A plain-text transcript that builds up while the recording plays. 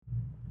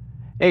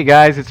Hey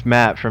guys, it's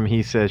Matt from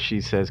He Says, She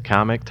Says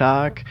Comic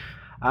Talk.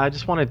 I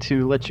just wanted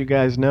to let you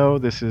guys know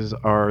this is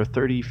our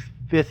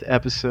 35th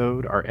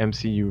episode, our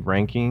MCU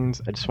rankings.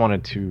 I just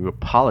wanted to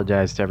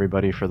apologize to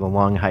everybody for the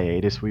long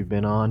hiatus we've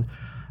been on.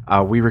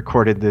 We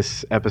recorded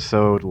this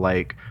episode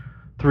like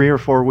 3 or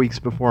 4 weeks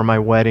before my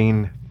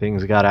wedding.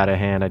 Things got out of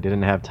hand. I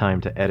didn't have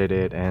time to edit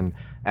it, and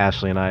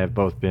Ashley and I have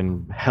both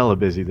been hella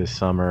busy this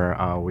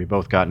summer. We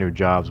both got new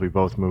jobs. We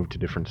both moved to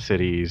different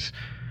cities.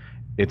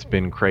 It's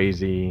been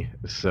crazy,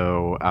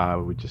 so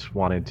we just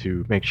wanted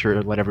to make sure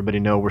to let everybody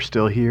know we're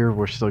still here.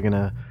 We're still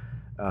gonna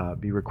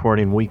be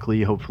recording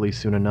weekly, hopefully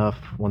soon enough,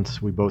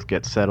 once we both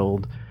get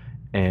settled.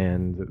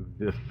 And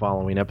the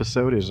following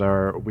episode is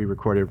we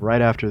recorded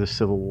right after the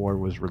Civil War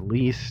was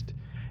released,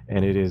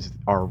 and it is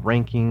our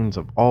rankings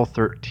of all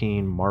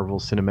 13 Marvel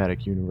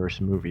Cinematic Universe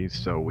movies.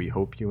 So we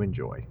hope you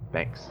enjoy.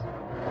 Thanks.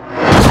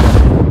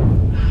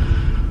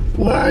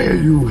 Why are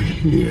you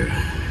here?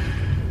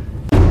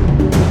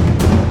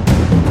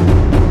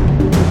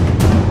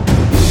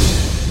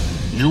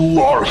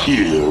 You are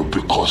here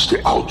because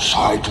the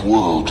outside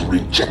world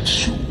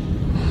rejects you.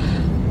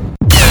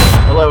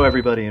 Hello,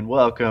 everybody, and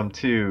welcome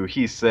to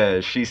He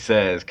Says, She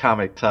Says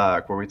Comic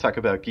Talk, where we talk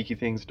about geeky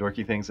things,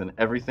 dorky things, and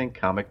everything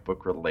comic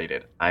book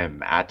related. I am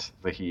Matt,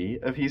 the he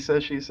of He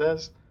Says, She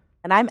Says.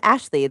 And I'm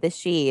Ashley, the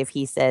she of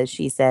He Says,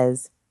 She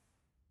Says.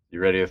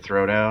 You ready to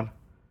throw down?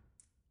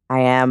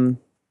 I am.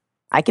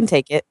 I can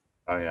take it.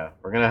 Oh, yeah.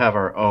 We're going to have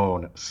our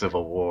own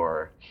Civil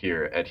War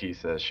here at He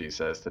Says, She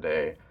Says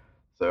today.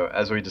 So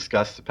as we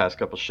discussed the past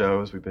couple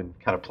shows, we've been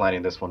kind of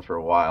planning this one for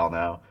a while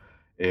now,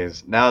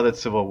 is now that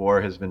Civil War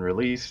has been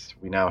released,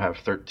 we now have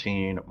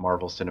 13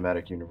 Marvel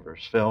Cinematic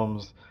Universe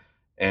films,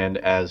 and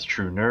as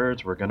true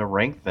nerds, we're going to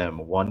rank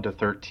them 1 to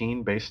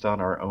 13 based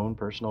on our own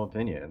personal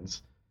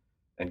opinions.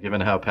 And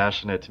given how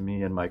passionate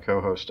me and my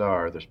co-host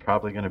are, there's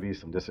probably going to be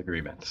some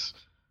disagreements.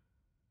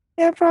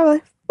 Yeah,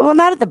 probably. Well,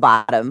 not at the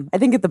bottom. I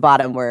think at the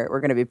bottom we're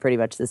going to be pretty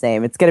much the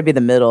same. It's going to be the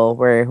middle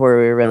where we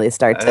really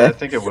start to... I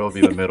think it will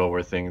be the middle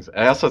where things...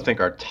 I also think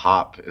our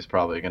top is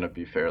probably going to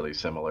be fairly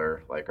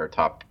similar. Like our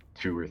top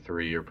 2 or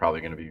 3 are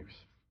probably going to be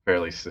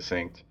fairly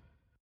succinct.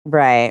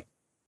 Right.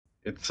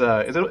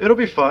 It'll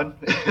be fun.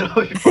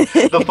 It'll be fun.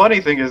 The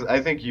funny thing is,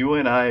 I think you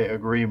and I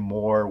agree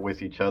more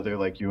with each other.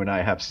 Like you and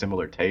I have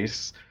similar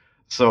tastes.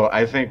 So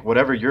I think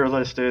whatever your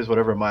list is,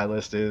 whatever my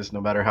list is,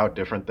 no matter how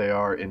different they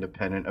are,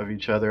 independent of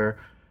each other,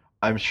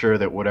 I'm sure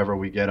that whatever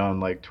we get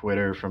on like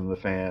Twitter from the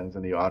fans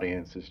and the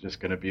audience is just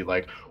going to be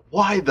like,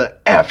 why the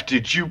F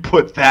did you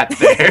put that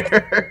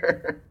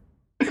there?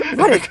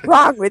 What is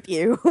wrong with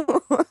you?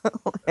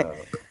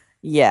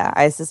 Yeah,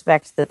 I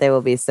suspect that there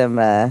will be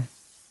some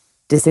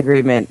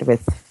disagreement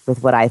with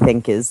what I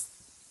think is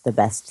the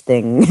best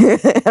thing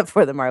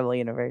for the Marvel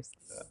Universe.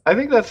 I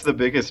think that's the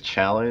biggest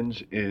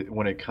challenge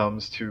when it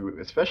comes to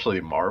especially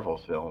Marvel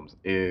films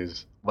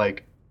is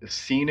like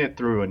seeing it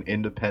through an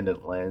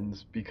independent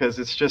lens, because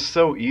it's just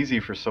so easy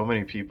for so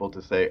many people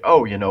to say,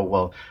 oh,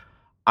 well,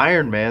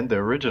 Iron Man, the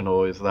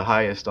original, is the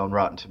highest on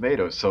Rotten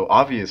Tomatoes, so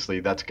obviously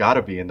that's got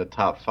to be in the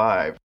top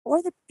 5.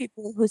 Or the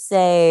people who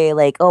say,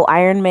 like, oh,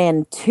 Iron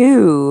Man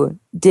 2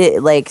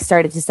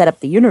 started to set up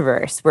the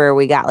universe where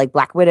we got, like,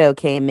 Black Widow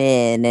came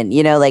in and,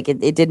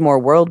 it did more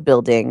world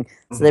building.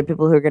 So there are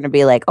people who are going to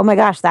be like, oh my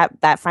gosh,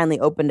 that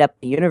finally opened up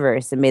the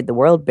universe and made the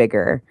world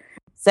bigger.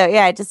 So,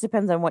 yeah, it just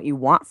depends on what you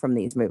want from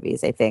these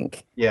movies, I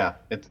think. Yeah,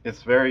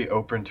 it's very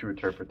open to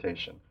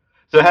interpretation.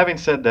 So having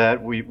said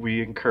that,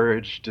 we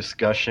encourage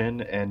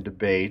discussion and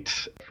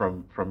debate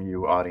from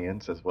you,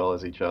 audience, as well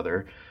as each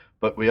other.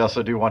 But we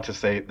also do want to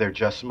say they're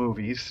just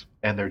movies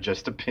and they're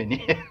just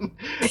opinion.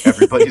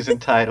 Everybody's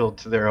entitled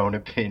to their own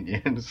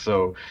opinion.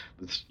 So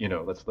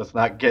let's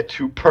not get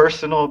too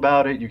personal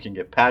about it. You can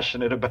get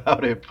passionate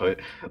about it, but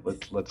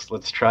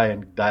let's try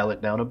and dial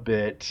it down a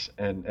bit.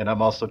 And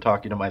I'm also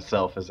talking to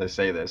myself as I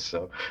say this.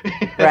 So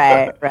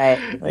right.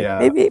 Like, yeah.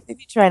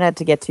 Maybe try not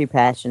to get too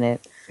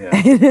passionate.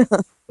 Yeah.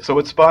 So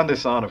what spawned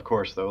this on, of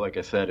course, though, like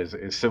I said,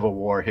 is Civil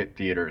War hit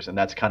theaters, and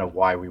that's kind of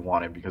why we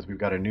want it, because we've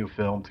got a new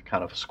film to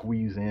kind of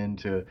squeeze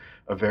into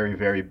a very,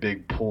 very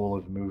big pool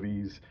of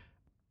movies.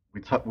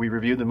 We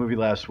reviewed the movie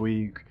last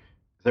week.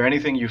 Is there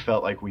anything you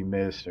felt like we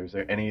missed, or is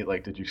there any,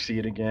 did you see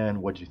it again?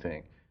 What'd you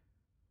think?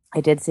 I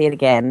did see it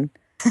again.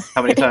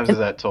 How many times is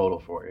that total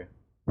for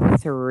you?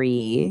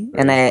 3.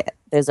 And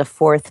there's a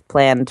 4th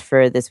planned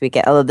for this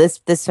weekend. Although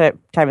this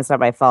time it's not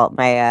my fault.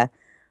 My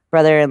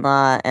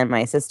brother-in-law and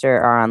my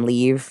sister are on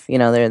leave.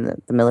 They're in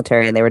the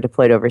military and they were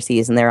deployed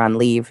overseas and they're on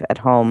leave at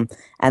home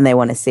and they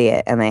want to see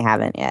it and they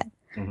haven't yet.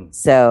 Mm-hmm.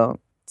 So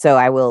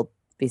I will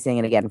be seeing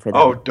it again for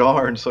them. Oh,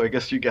 darn. So I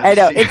guess you guys. I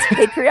know. It's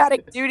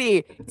patriotic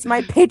duty. It's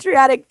my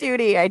patriotic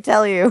duty, I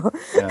tell you.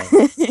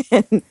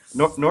 Yeah.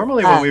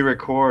 Normally when we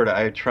record,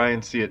 I try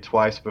and see it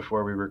twice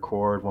before we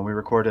record. When we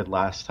recorded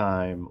last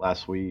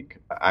week,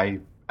 I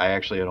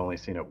actually had only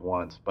seen it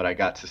once, but I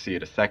got to see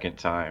it a second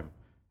time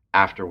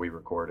after we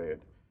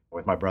recorded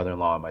with my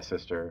brother-in-law and my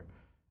sister,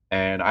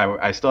 and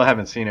I still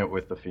haven't seen it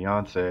with the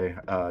fiance.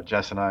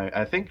 Jess and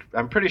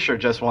I'm pretty sure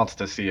Jess wants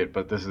to see it,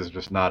 but this is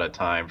just not a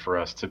time for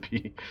us to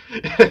be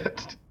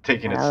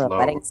taking it Oh, the slow.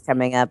 wedding's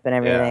coming up and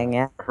Yeah, everything.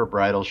 Yeah. her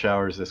bridal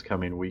shower is this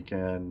coming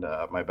weekend.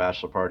 My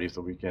bachelor party is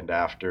the weekend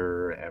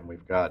after, and we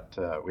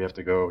have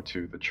to go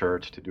to the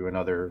church to do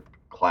another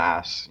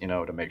class,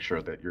 to make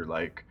sure that you're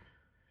like.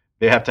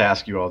 They have to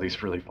ask you all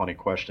these really funny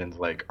questions,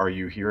 like, "Are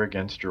you here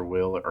against your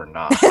will or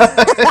not?"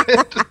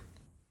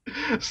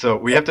 So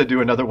we have to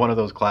do another one of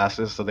those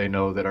classes so they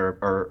know that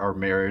our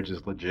marriage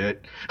is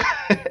legit.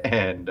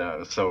 And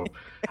so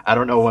I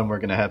don't know when we're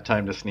gonna have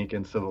time to sneak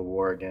in Civil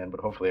War again, but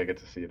hopefully I get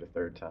to see it a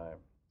third time.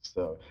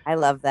 So. I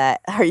love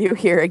that. Are you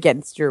here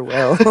against your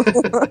will?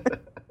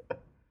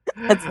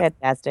 That's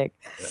fantastic.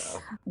 Yeah.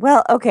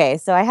 Well, okay.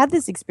 So I had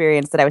this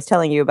experience that I was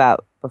telling you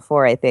about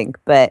before, I think,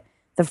 but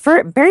the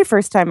very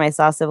first time I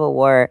saw Civil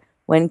War,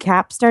 when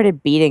Cap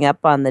started beating up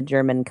on the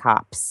German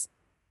cops,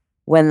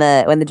 when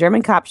the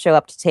German cops show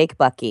up to take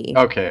Bucky,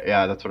 Okay,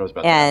 yeah, that's what I was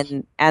about to ask.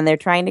 and they're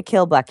trying to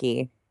kill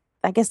Bucky.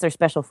 I guess they're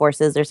special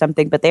forces or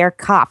something, but they are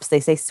cops. They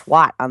say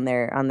SWAT on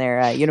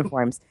their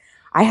uniforms.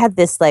 I had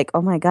this like,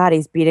 oh my god,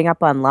 he's beating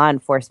up on law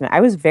enforcement.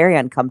 I was very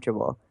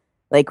uncomfortable,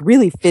 like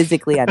really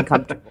physically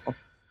uncomfortable.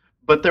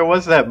 But there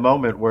was that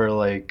moment where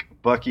like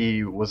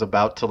Bucky was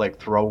about to like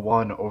throw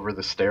one over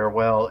the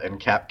stairwell and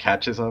Cap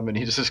catches him and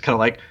he's just kind of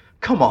like,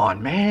 "Come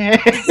on, man."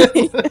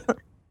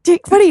 Dude,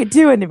 what are you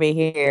doing to me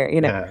here?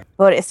 Yeah.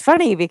 But it's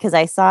funny because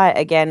I saw it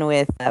again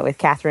with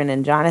Catherine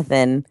and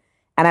Jonathan,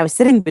 and I was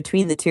sitting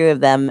between the two of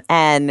them,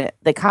 and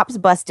the cops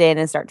bust in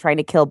and start trying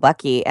to kill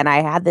Bucky, and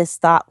I had this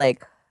thought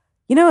like,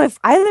 if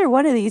either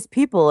one of these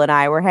people and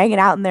I were hanging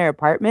out in their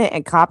apartment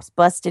and cops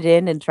busted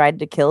in and tried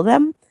to kill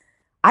them,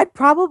 I'd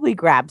probably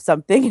grab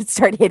something and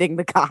start hitting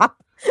the cop.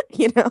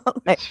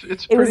 Like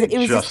It's it was pretty it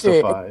was just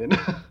justified.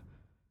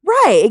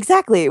 right,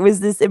 exactly. It was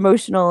this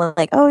emotional,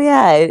 like, oh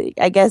yeah,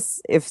 I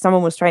guess if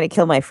someone was trying to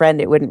kill my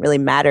friend, it wouldn't really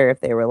matter if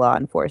they were law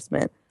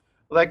enforcement.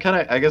 Well, I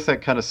guess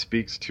that kind of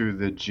speaks to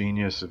the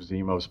genius of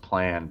Zemo's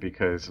plan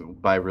because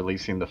by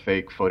releasing the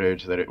fake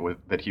footage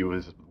that he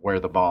was where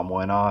the bomb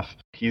went off,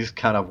 he's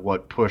kind of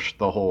what pushed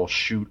the whole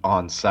shoot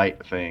on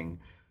site thing.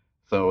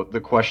 So the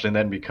question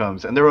then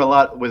becomes, and there were a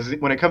lot was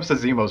when it comes to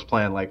Zemo's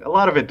plan, like a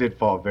lot of it did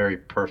fall very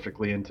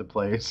perfectly into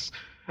place.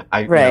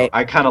 Right.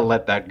 I kind of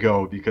let that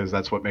go because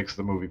that's what makes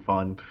the movie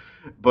fun.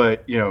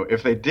 But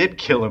if they did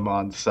kill him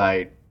on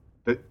site,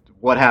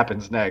 what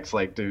happens next?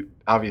 Like,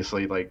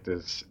 obviously, like,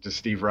 does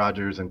Steve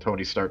Rogers and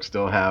Tony Stark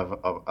still have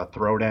a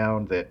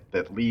throwdown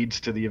that leads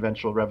to the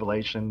eventual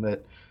revelation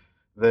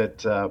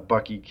that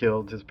Bucky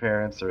killed his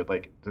parents, or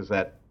like, does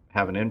that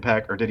have an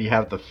impact, or did he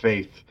have the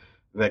faith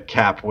that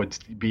Cap would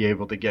be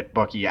able to get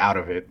Bucky out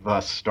of it,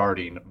 thus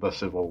starting the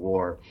Civil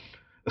War?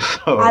 I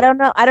So. don't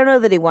know. I don't know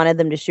that he wanted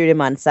them to shoot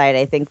him on sight.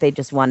 I think he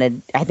just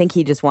wanted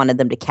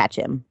them to catch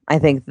him. I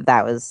think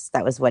that was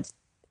what,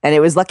 and it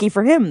was lucky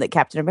for him that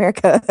Captain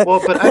America. Well,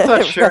 but I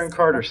thought Sharon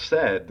Carter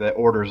said that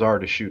orders are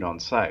to shoot on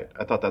sight.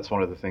 I thought that's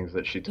one of the things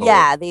that she told.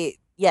 Yeah,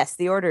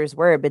 the orders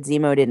were, but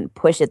Zemo didn't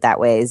push it that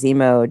way.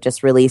 Zemo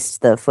just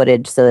released the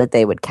footage so that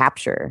they would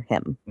capture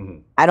him.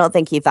 Mhm. I don't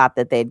think he thought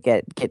that they'd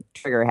get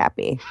trigger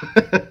happy.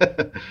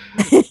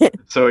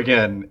 So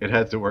again, it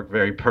had to work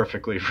very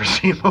perfectly for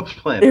Zemo's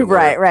plan.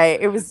 Right.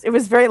 It was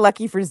very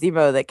lucky for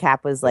Zemo that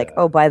Cap was like, Yeah.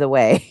 "Oh, by the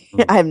way,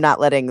 Mhm. I'm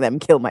not letting them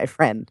kill my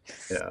friend."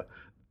 Yeah.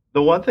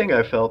 The one thing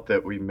I felt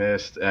that we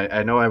missed,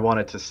 I know I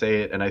wanted to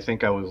say it, and I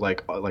think I was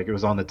like it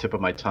was on the tip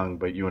of my tongue,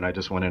 but you and I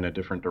just went in a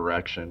different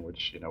direction,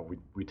 which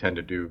we tend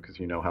to do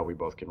because you know how we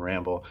both can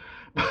ramble.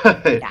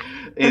 But Yeah.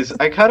 is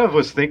I kind of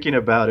was thinking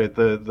about it,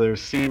 the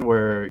scene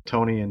where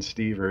Tony and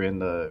Steve are in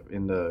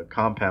the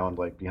compound,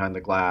 like behind the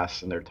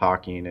glass, and they're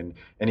talking, and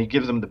he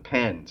gives them the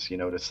pens,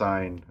 to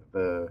sign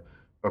the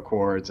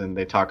accords, and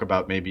they talk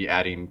about maybe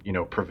adding,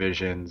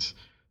 provisions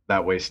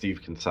that way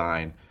Steve can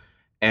sign,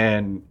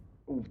 and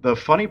the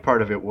funny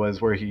part of it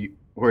was where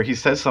he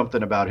says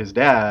something about his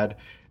dad,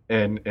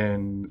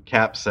 and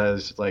Cap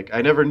says like,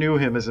 "I never knew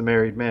him as a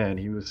married man.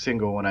 He was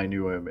single when I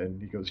knew him." And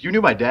he goes, "You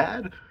knew my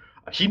dad?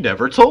 He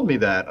never told me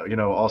that."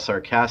 All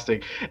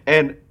sarcastic.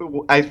 And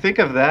I think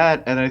of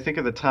that, and I think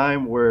of the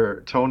time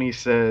where Tony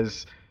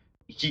says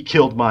he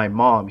killed my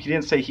mom. He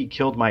didn't say he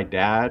killed my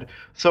dad.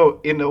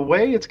 So in a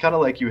way, it's kind of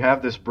like you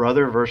have this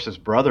brother versus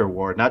brother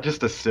war, not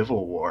just a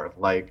civil war.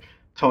 Like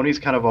Tony's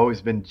kind of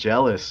always been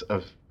jealous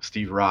of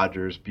Steve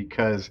Rogers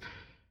because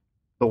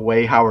the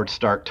way Howard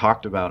Stark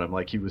talked about him,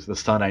 like he was the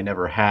son I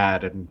never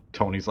had, and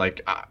Tony's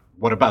like,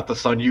 "What about the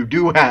son you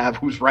do have,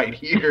 who's right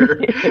here?"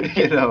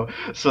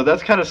 So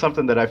that's kind of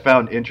something that I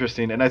found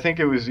interesting, and I think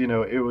it was,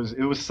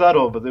 it was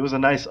subtle, but there was a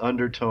nice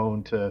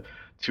undertone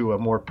to a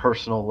more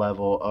personal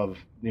level of,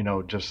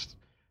 just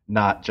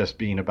not just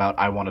being about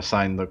I want to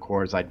sign the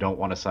accords, I don't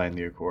want to sign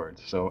the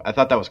accords. So I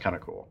thought that was kind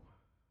of cool.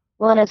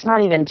 Well, and it's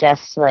not even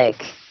just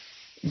like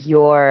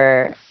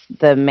you're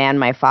the man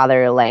my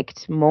father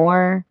liked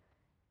more.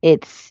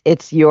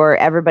 it's your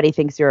everybody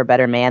thinks you're a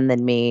better man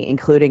than me,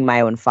 including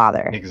my own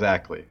father.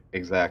 Exactly,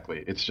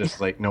 exactly. It's just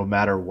like no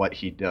matter what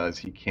he does,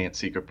 he can't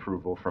seek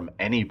approval from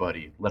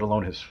anybody, let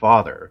alone his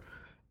father.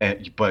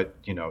 But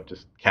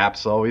just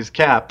Cap's always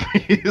Cap.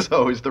 He's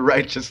always the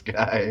righteous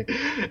guy.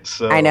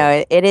 I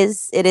know So it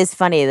is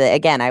funny that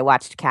again I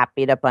watched Cap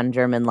beat up on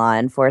German law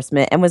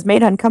enforcement and was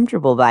made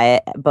uncomfortable by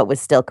it, but was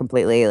still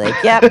completely like,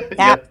 "Yep,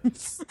 Cap." yep,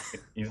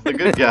 he's the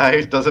good guy.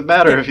 It doesn't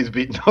matter if he's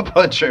beating up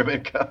on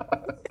German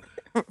cops.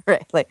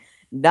 Right, like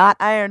not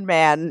Iron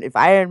Man. If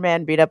Iron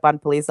Man beat up on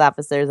police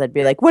officers, I'd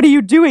be like, "What are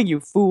you doing, you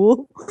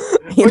fool?"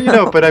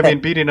 Well, but I mean,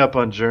 beating up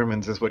on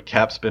Germans is what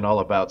Cap's been all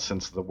about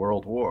since the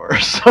World War.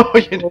 So,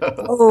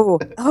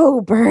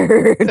 Oh,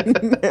 burn.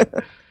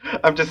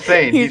 I'm just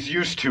saying He's he's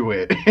used to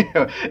it.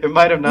 It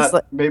might have just not.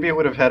 like, Maybe it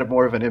would have had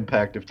more of an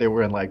impact if they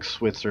were in like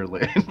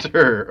Switzerland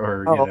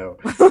or oh,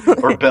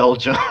 or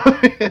Belgium.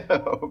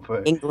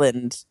 But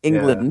England, yeah.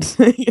 England.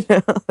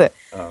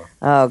 Oh,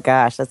 Oh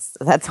gosh,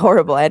 that's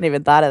horrible. I hadn't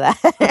even thought of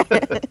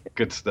that.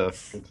 good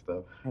stuff. Good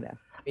stuff. I know.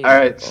 All Beating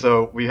right, people.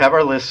 so we have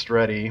our list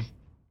ready.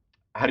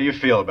 How do you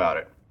feel about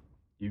it?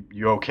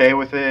 You okay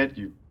with it?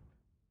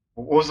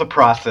 What was the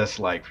process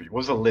like for you? What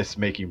was the list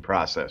making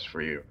process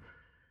for you?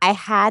 I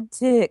had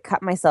to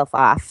cut myself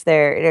off.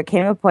 There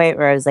came a point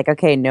where I was like,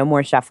 okay, no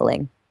more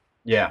shuffling.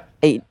 Yeah.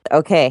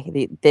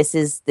 Okay, this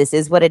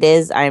is what it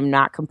is. I'm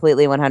not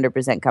completely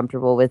 100%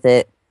 comfortable with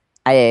it.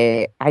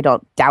 I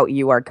don't doubt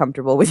you are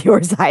comfortable with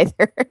yours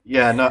either.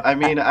 Yeah, no, I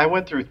mean, I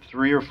went through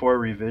 3 or 4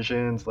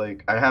 revisions.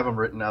 Like, I have them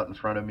written out in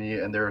front of me,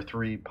 and there are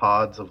 3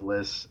 pods of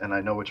lists, and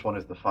I know which one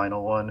is the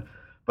final one.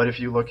 But if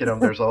you look at them,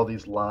 there's all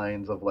these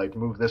lines of like,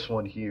 move this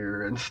one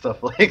here and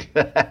stuff like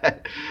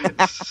that.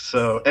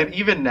 So, and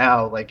even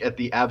now, like at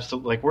the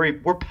absolute, like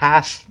we're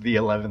past the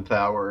 11th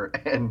hour,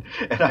 and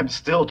I'm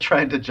still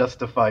trying to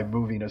justify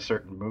moving a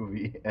certain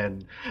movie,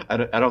 and I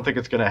don't think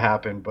it's gonna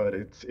happen. But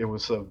it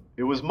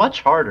was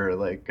much harder.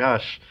 Like,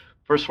 gosh.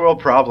 First world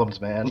problems,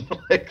 man.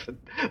 Like the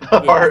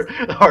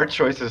Yeah. hard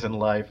choices in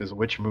life is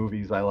which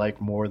movies I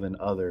like more than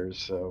others.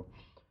 So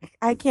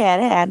I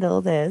can't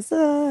handle this.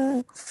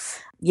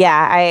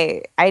 Yeah,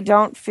 I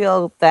don't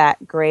feel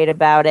that great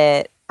about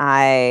it.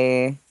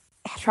 I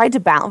tried to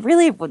balance.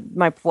 Really, what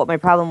my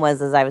problem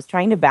was is I was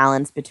trying to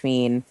balance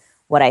between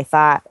what I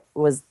thought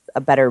was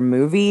a better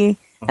movie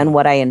and mhm.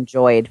 what I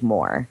enjoyed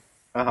more.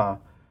 Uh-huh.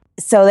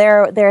 So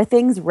there are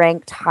things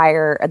ranked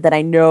higher that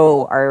I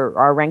know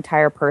are ranked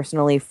higher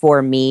personally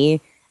for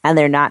me, and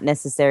they're not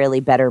necessarily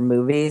better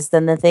movies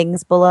than the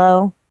things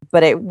below.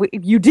 But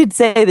you did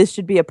say this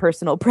should be a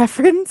personal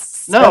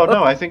preference, No, so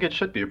no, I think it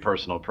should be a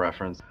personal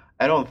preference.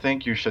 I don't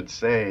think you should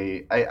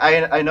say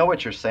I know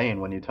what you're saying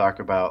when you talk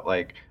about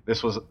like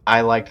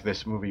I liked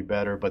this movie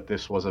better, but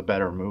this was a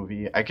better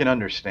movie. I can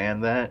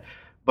understand that,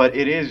 but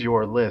it is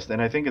your list,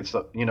 and I think it's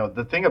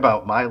the thing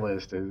about my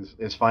list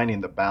is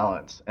finding the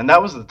balance, and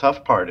that was the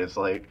tough part. Is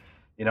like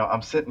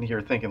I'm sitting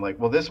here thinking like,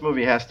 well, this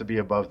movie has to be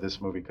above this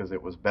movie because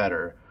it was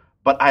better,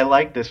 but I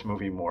like this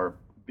movie more,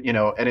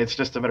 and it's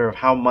just a matter of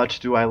how much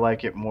do I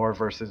like it more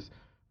versus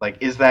like,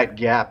 is that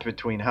gap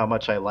between how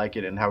much I like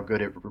it and how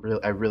good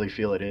I really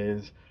feel it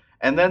is?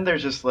 And then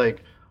there's just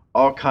like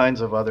all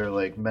kinds of other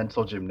like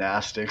mental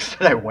gymnastics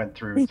that I went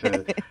through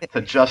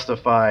to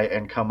justify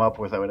and come up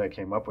with what I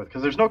came up with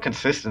because there's no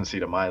consistency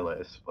to my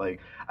list.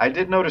 Like I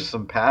did notice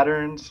some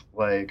patterns.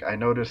 Like I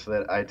noticed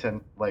that I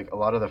tend like a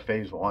lot of the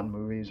Phase One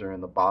movies are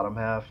in the bottom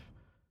half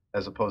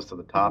as opposed to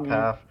the top Mhm.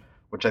 half,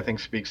 which I think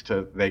speaks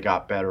to they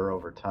got better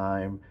over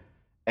time.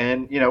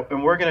 And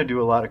and we're going to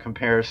do a lot of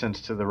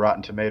comparisons to the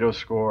Rotten Tomatoes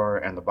score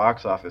and the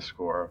box office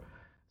score.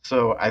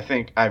 So I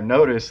think I've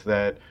noticed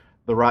that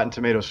the Rotten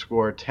Tomatoes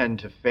score tend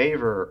to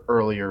favor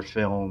earlier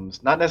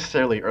films, not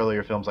necessarily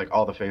earlier films like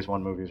all the Phase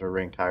One movies are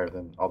ranked higher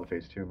than all the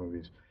Phase Two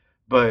movies,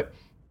 but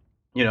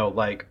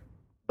like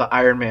the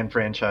Iron Man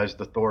franchise,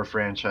 the Thor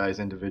franchise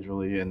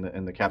individually,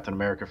 and the Captain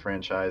America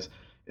franchise,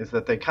 is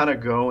that they kind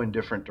of go in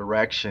different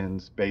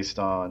directions based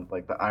on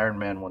like the Iron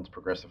Man ones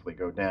progressively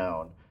go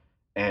down,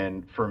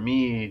 and for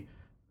me,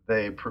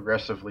 they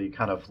progressively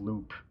kind of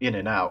loop in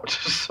and out.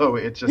 So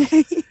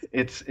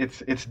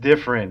it's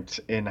different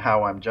in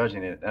how I'm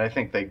judging it, and I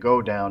think they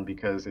go down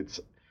because it's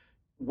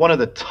one of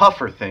the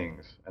tougher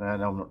things, and I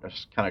know I'm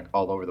just kind of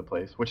all over the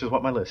place, which is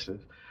what my list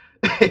is,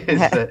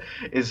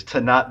 is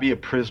to not be a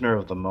prisoner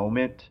of the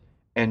moment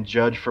and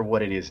judge for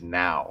what it is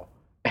now.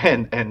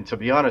 And to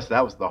be honest,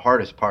 that was the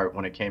hardest part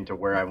when it came to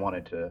where I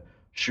wanted to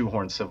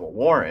shoehorn Civil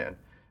War in,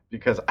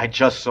 because I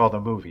just saw the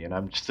movie and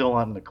I'm still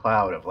on the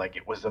cloud of like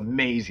it was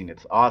amazing,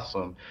 it's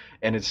awesome,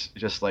 and it's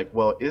just like,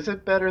 well, is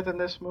it better than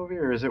this movie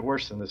or is it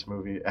worse than this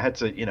movie? I had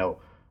to,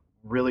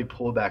 really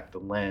pull back the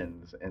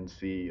lens and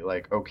see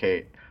like,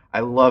 okay,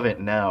 I love it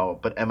now,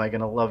 but am I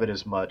going to love it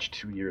as much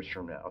 2 years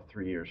from now,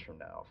 3 years from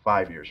now,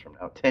 5 years from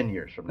now, 10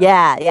 years from now?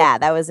 Yeah, yeah,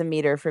 that was a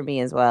meter for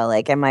me as well.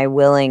 Like, am I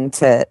willing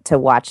to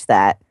watch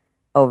that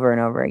over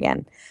and over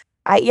again?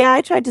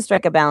 I tried to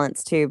strike a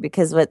balance too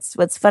because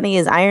what's funny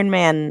is Iron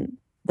Man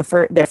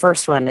the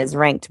first one is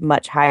ranked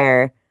much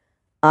higher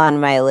on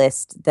my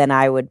list, then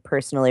I would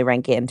personally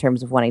rank it in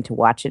terms of wanting to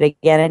watch it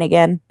again and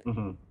again.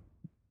 Hmm.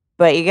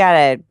 But you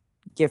gotta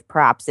give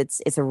props.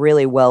 It's a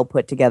really well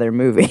put together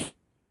movie.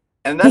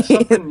 And that's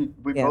something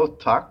we Yeah. both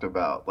talked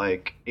about.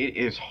 Like, it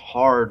is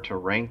hard to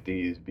rank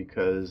these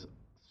because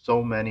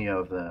so many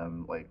of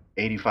them, like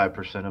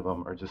 85% of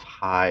them, are just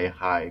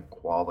high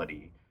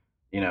quality,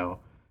 you know?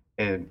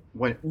 And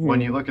when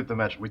you Mhm. look at the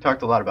metric, we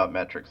talked a lot about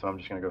metrics, so I'm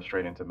just going to go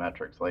straight into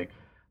metrics. Like,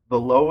 the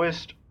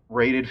lowest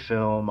rated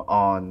film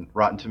on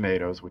Rotten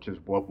Tomatoes, which is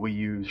what we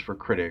use for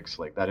critics,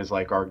 like, that is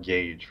like our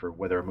gauge for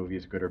whether a movie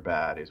is good or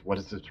bad, is what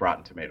is its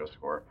Rotten Tomatoes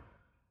score?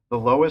 The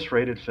lowest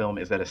rated film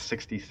is at a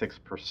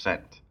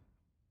 66%.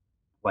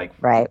 Like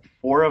Right.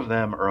 four of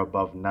them are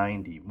above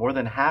 90. More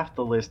than half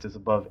the list is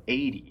above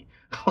 80.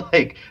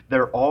 Like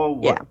they're all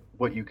Yeah.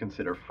 what you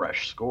consider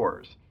fresh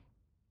scores.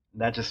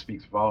 That just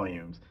speaks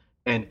volumes.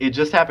 And it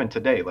just happened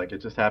today. Like it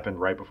just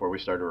happened right before we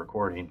started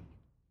recording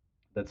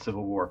that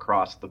Civil War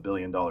crossed the $1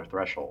 billion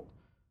threshold.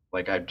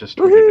 Like I just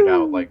tweeted it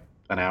out Woohoo! like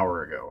an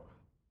hour ago.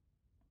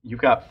 You've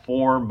got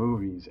four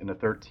movies in a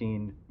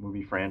 13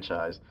 movie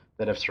franchise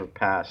that have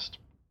surpassed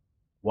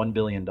 $1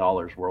 billion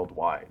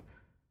worldwide.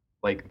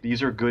 Like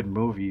these are good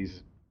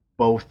movies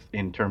both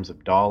in terms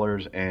of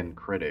dollars and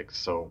critics.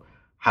 So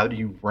how do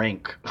you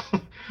rank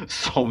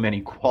so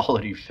many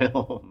quality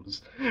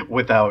films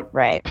without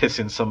Right.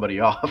 pissing somebody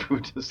off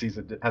who just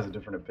has a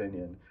different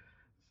opinion?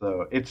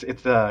 So it's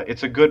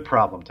a good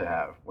problem to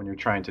have when you're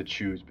trying to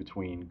choose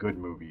between good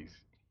movies,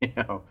 you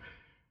know.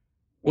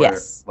 Where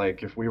Yes.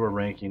 like if we were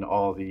ranking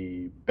all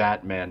the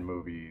Batman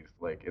movies,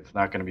 like it's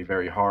not going to be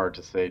very hard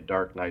to say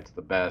Dark Knight's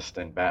the best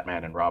and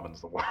Batman and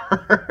Robin's the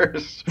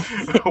worst.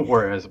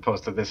 Whereas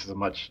opposed to this is a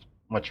much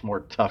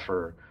more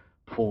tougher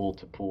pool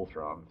to pull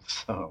from.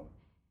 So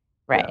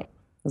yeah, Right. It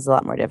was a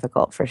lot more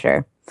difficult for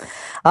sure.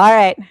 All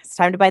right. It's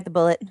time to bite the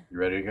bullet. you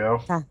ready to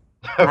go? Huh.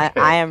 I Okay,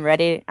 am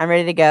ready. I'm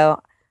ready to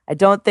go. I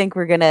don't think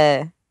we're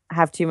gonna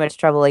have too much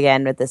trouble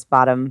again with this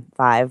bottom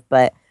five,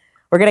 but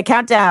we're gonna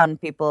count down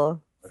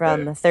people okay.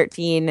 from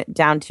 13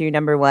 down to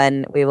number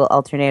one. We will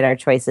alternate our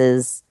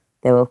choices.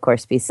 There will, of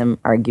course, be some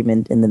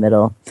argument in the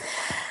middle.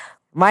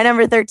 My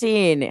number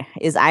 13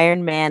 is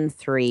Iron Man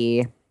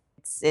 3.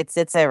 It's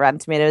at Rotten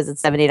Tomatoes at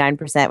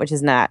 79%, which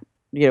is not,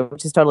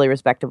 which is totally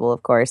respectable,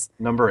 of course.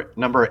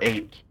 Number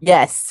eight.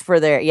 Yes, for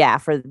their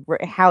for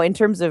how in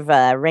terms of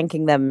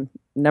ranking them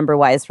number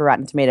wise for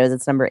Rotten Tomatoes,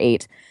 it's number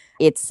 8.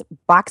 Its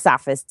box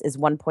office is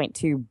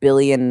 1.2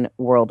 billion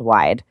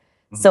worldwide.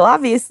 Mhm. So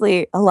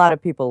obviously, a lot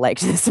of people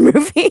liked this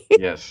movie.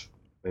 Yes,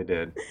 they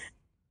did.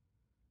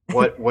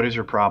 What is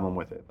your problem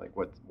with it? Like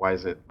what? Why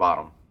is it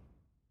a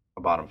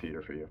bottom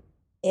feeder for you?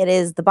 It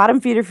is the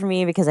bottom feeder for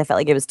me because I felt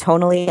like it was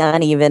tonally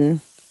uneven.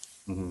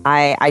 Hmm.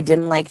 I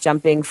didn't like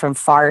jumping from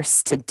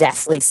farce to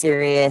deathly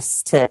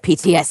serious to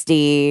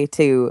PTSD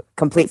to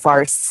complete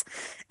farce.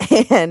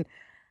 And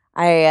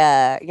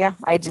I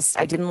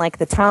didn't like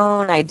the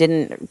tone. I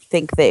didn't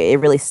think that it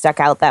really stuck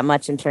out that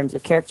much in terms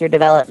of character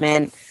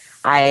development.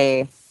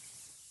 I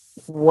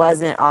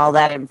wasn't all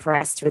that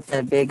impressed with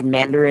the big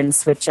Mandarin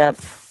switch up.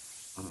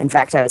 In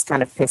fact, I was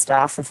kind of pissed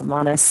off, if I'm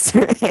honest.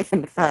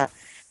 And,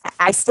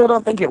 I still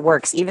don't think it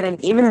works, even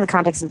in the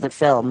context of the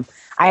film.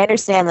 I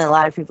understand that a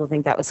lot of people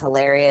think that was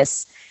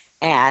hilarious,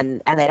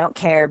 and they don't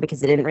care because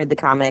they didn't read the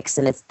comics,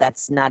 and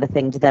that's not a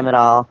thing to them at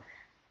all.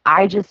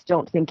 I just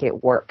don't think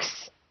it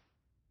works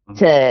Hmm.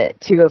 to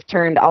have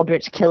turned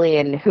Aldrich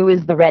Killian, who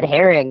is the red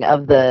herring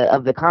of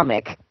the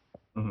comic,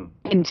 Hmm.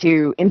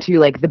 into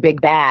like the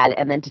big bad,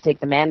 and then to take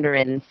the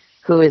Mandarin,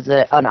 who is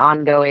an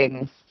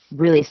ongoing,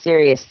 really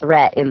serious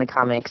threat in the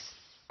comics,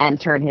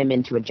 and turn him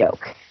into a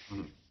joke.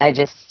 Hmm.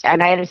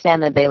 And I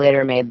understand that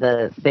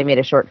they made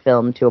a short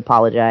film to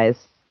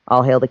apologize.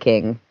 All hail the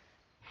king.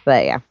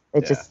 But yeah,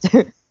 it Yeah. just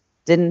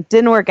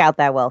didn't work out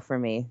that well for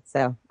me.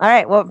 So, all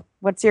right, well,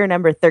 what's your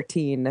number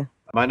 13?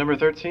 My number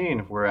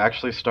 13, we're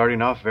actually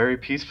starting off very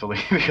peacefully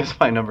because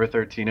my number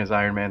 13 is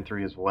Iron Man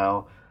 3 as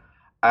well.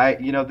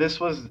 This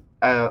was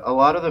a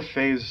lot of the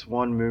Phase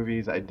 1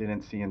 movies I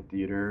didn't see in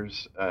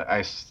theaters.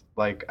 I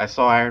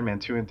saw Iron Man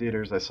 2 in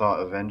theaters, I saw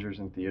Avengers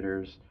in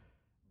theaters,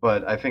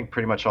 but I think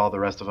pretty much all the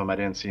rest of them I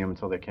didn't see them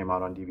until they came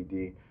out on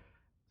DVD.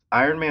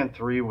 Iron Man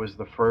 3 was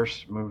the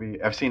first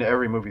movie. I've seen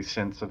every movie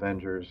since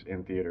Avengers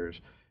in theaters.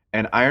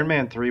 And Iron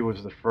Man 3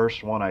 was the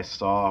first one I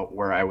saw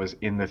where I was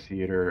in the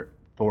theater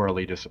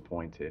thoroughly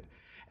disappointed.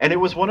 And it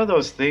was one of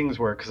those things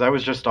where, because I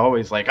was just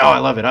always like, oh, I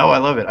love it. Oh, I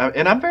love it.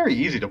 And I'm very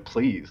easy to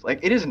please. Like,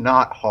 it is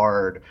not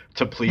hard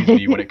to please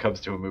me when it comes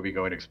to a movie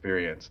going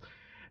experience.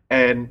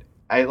 And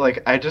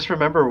I just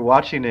remember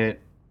watching it,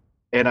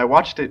 and I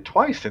watched it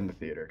twice in the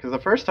theater. Because the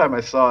first time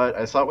I saw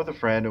it with a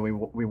friend,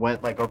 and we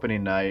went like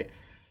opening night,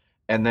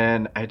 and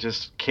then I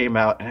just came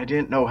out and I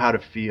didn't know how to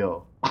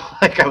feel.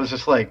 Like I was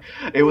just like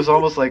it was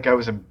almost like I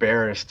was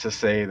embarrassed to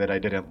say that I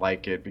didn't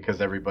like it because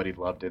everybody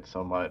loved it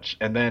so much.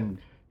 And then,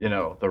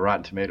 the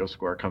Rotten Tomato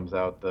score comes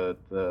out,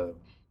 the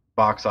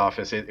box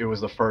office, it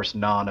was the first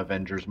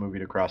non-Avengers movie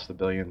to cross the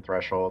billion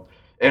threshold.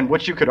 And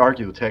which you could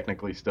argue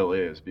technically still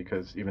is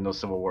because even though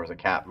Civil War is a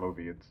cat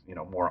movie, it's,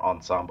 more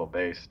ensemble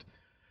based.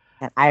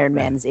 And Iron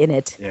Man's in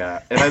it.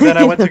 Yeah, and then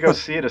I went to go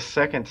see it a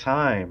second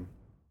time,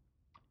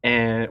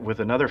 and with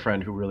another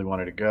friend who really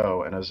wanted to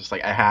go, and I was just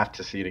like, I have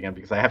to see it again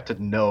because I have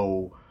to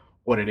know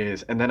what it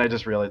is. And then I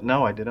just realized,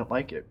 no, I didn't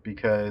like it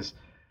because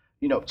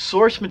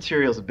source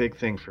material is a big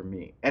thing for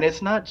me, and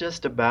it's not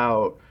just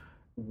about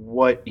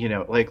what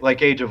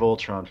like Age of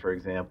Ultron, for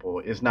example,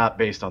 is not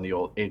based on the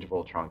old Age of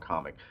Ultron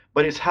comic,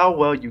 but it's how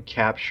well you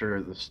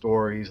capture the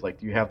stories. Like,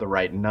 do you have the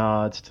right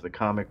nods to the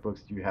comic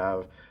books? Do you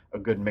have a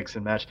good mix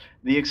and match?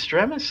 The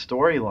Extremis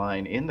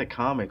storyline in the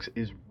comics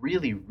is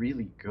really,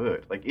 really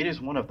good. Like, it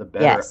is one of the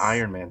better Yes.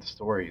 Iron Man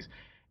stories,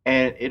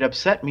 and it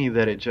upset me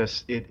that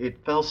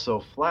it fell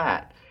so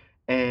flat,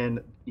 and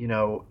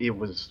it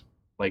was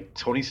like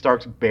Tony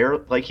Stark's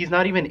like he's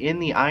not even in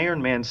the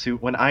Iron Man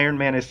suit when Iron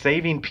Man is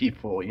saving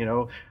people,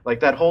 Like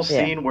that whole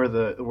Yeah. scene where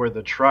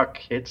the truck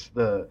hits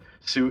the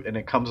suit and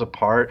it comes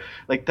apart.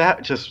 Like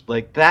that just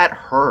like that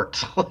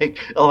hurt. Like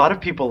a lot of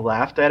people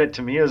laughed at it.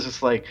 To me it was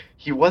just like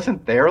he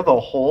wasn't there the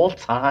whole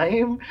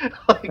time.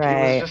 Like it was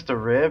Right. just a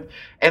rib.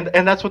 And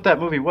that's what that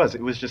movie was.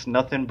 It was just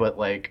nothing but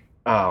like,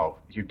 oh,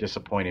 you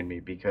disappointed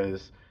me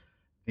because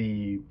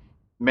the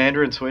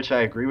Mandarin Switch,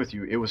 I agree with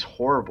you. It was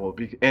horrible,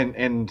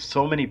 and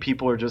so many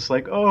people are just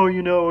like, oh,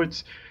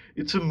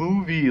 it's a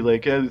movie.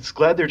 Like, it's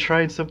glad they're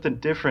trying something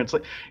different. It's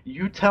like,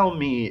 you tell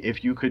me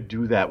if you could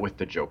do that with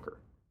the Joker,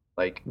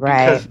 like,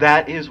 Right. because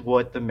that is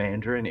what the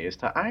Mandarin is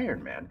to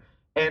Iron Man.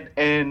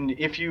 And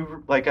if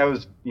you like, I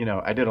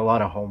did a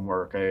lot of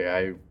homework.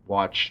 I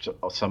watched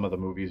some of the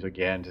movies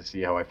again to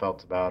see how I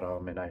felt about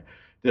them, and I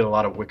did a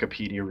lot of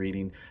Wikipedia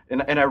reading.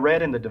 And I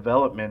read in the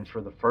development for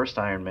the first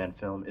Iron Man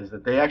film is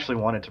that they actually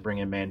wanted to bring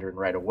in Mandarin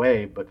right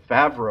away, but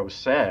Favreau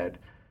said,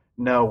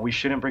 no, we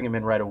shouldn't bring him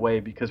in right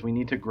away because we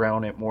need to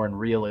ground it more in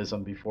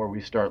realism before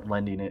we start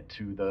lending it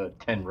to the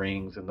Ten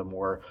Rings and the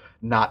more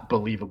not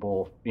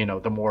believable,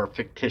 the more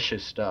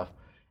fictitious stuff.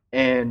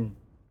 And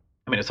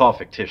I mean, it's all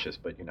fictitious,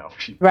 but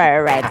Right.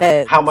 Right.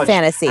 The how much,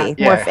 fantasy, more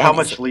yeah, how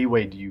much fantasy.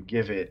 leeway do you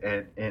give it?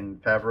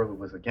 And Favreau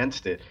was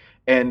against it,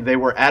 and they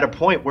were at a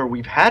point where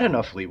we've had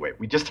enough leeway.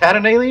 We just had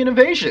an alien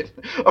invasion.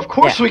 Of Yeah.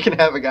 course, we can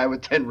have a guy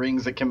with 10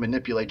 rings that can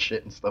manipulate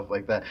shit and stuff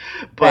like that.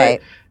 But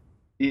Right.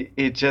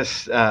 it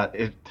just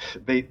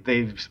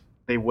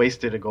they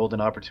wasted a golden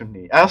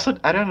opportunity. I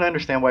don't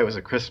understand why it was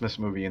a Christmas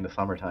movie in the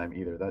summertime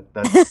either. That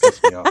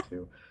pissed me off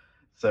too.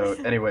 So,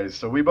 anyways,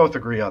 so we both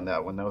agree on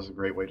that one. That was a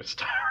great way to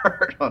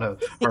start on a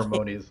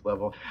harmonious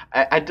level.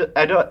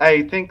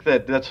 I think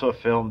that that's a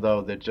film,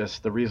 though, that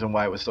just the reason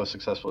why it was so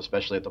successful,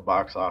 especially at the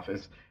box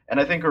office, and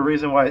I think a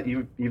reason why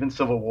even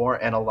Civil War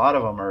and a lot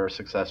of them are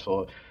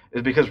successful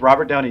is because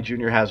Robert Downey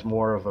Jr. has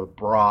more of a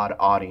broad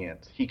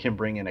audience. He can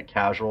bring in a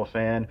casual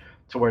fan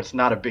to where it's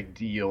not a big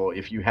deal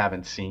if you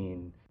haven't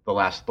seen the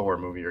last Thor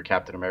movie or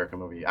Captain America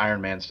movie. Iron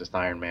Man's just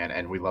Iron Man,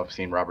 and we love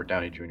seeing Robert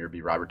Downey Jr.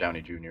 be Robert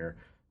Downey Jr.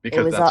 It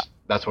because was.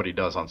 that's what he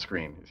does on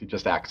screen. He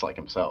just acts like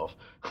himself.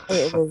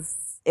 It So, was.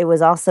 It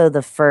was also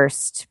the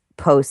first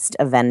post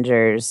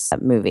Avengers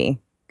movie.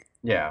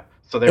 yeah,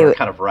 so they were It,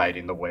 kind of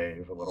riding the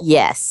wave a little bit.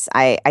 yes,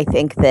 I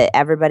think that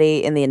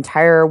everybody in the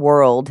entire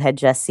world had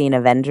just seen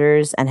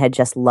Avengers and had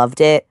just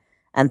loved it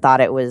and thought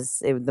it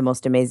was the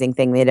most amazing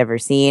thing they'd ever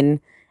seen.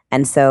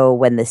 And so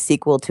when the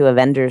sequel to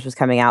Avengers was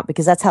coming out,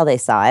 because that's how they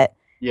saw it,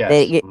 Yes.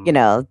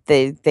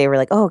 they were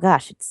like, oh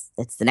gosh,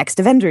 it's the next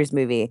Avengers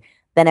movie.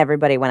 Then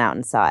everybody went out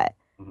and saw it.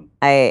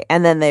 Mhm.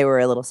 And then they were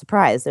a little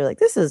surprised. They're like,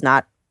 this is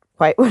not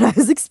quite what I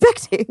was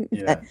expecting.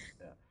 Yeah. Yeah.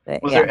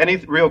 But Was yeah. there any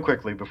real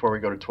quickly before we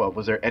go to 12?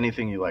 Was there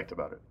anything you liked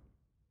about it?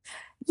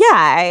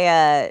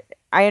 Yeah,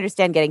 I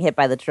understand getting hit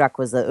by the truck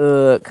was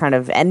a kind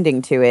of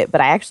ending to it,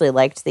 but I actually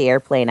liked the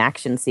airplane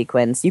action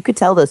sequence. You could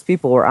tell those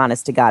people were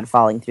honest to God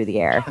falling through the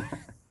air.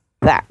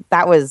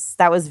 That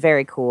was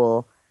very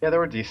cool. Yeah, there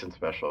were decent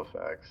special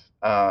effects.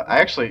 I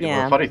actually, the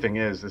Yeah, funny thing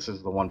is, this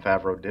is the one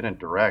Favreau didn't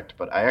direct,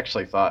 but I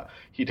actually thought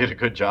he did a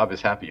good job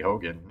as Happy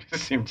Hogan. It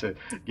seemed to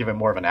give him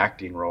more of an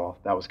acting role.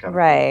 That was kind of cool.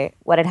 right.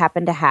 What had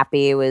happened to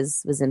Happy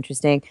was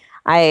interesting.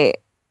 I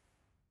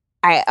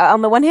I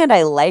on the one hand,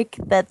 I like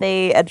that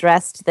they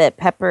addressed that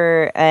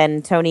Pepper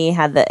and Tony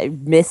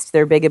had missed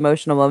their big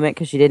emotional moment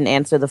because she didn't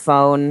answer the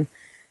phone,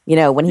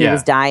 when he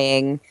was Yeah.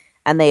 dying,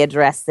 and they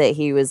addressed that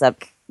he was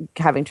up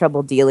having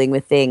trouble dealing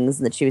with things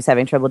and that she was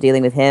having trouble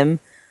dealing with him.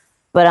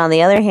 But on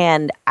the other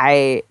hand,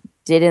 I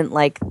didn't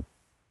like.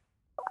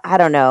 I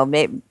don't know,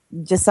 maybe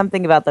just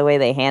something about the way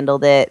they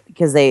handled it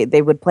because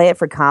they would play it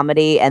for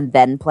comedy and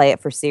then play it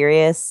for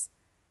serious.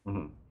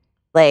 Mhm.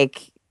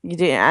 Like you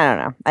do, I don't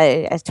know.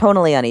 I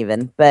totally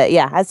uneven, but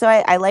yeah. So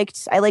I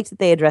liked that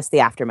they addressed the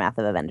aftermath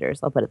of Avengers.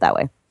 I'll put it that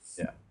way.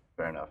 Yeah,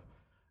 fair enough.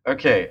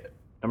 Okay,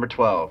 number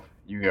 12.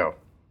 You go.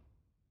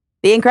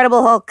 The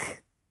Incredible Hulk.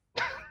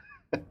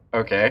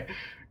 Okay,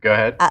 go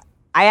ahead. Uh,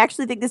 I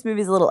actually think this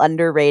movie is a little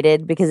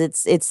underrated because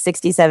it's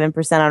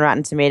 67% on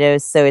Rotten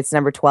Tomatoes, so it's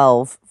number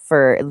 12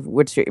 for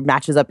which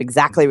matches up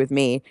exactly with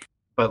me.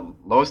 But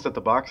lowest at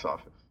the box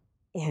office.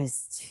 It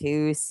was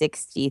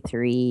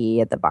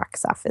 263 at the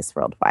box office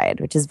worldwide,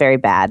 which is very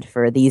bad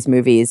for these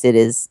movies. It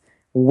is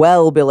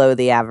well below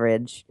the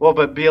average. Well,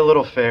 but be a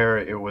little fair,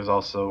 it was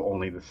also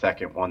only the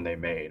second one they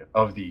made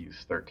of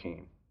these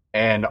 13.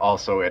 And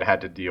also, it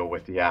had to deal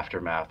with the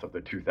aftermath of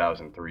the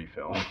 2003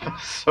 film.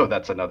 So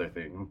that's another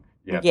thing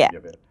you have to Yeah,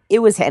 give it. it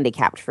was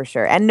handicapped for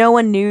sure, and no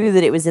one knew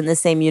that it was in the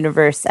same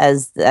universe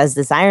as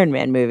this Iron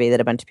Man movie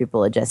that a bunch of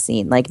people had just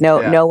seen. Like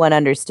Yeah. no one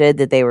understood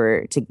that they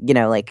were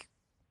like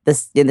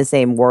this in the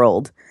same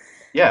world.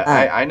 Yeah,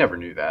 Uh, I never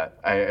knew that.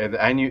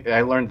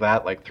 I learned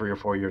that like 3 or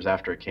 4 years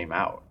after it came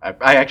out.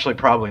 I actually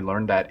probably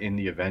learned that in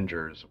the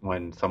Avengers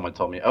when someone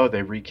told me, "Oh,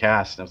 they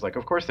recast." And I was like,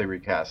 "Of course they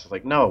recast." It's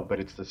like, "No, but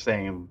it's the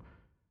same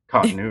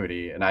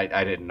continuity," and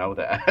I didn't know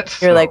that.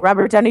 you're like So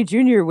Robert Downey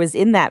Jr. was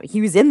in that.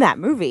 He was in that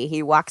movie.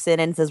 He walks in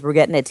and says, "We're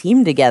getting a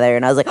team together,"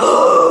 and I was like,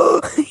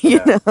 "Oh,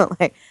 yeah,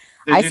 like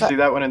did I you saw. see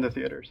that one in the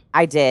theaters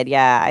I did,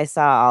 yeah. I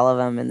saw all of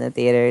them in the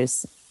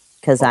theaters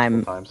because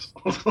multiple I'm times?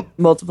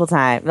 multiple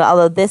times.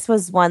 Although this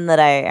was one that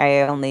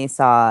I only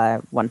saw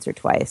once or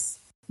twice.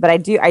 But I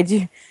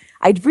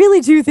really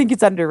do think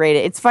it's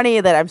underrated. It's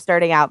funny that I'm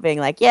starting out being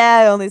like,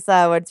 yeah, I only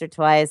saw it once or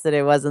twice and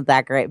it wasn't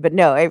that great. But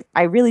no,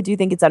 I really do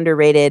think it's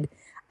underrated.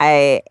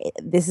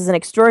 This is an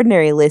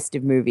extraordinary list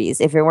of movies.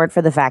 If it weren't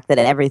for the fact that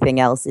everything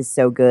else is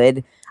so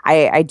good,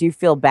 I do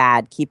feel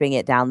bad keeping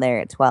it down there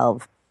at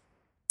 12.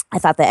 I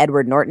thought that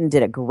Edward Norton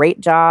did a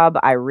great job.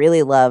 I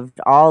really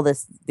loved all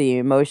the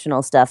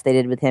emotional stuff they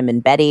did with him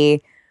and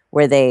Betty,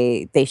 where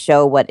they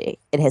show what it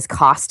has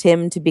cost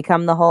him to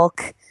become the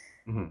Hulk.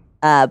 Mhm.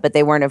 But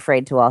they weren't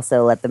afraid to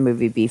also let the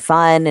movie be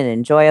fun and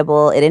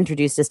enjoyable. It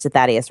introduced us to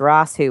Thaddeus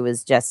Ross, who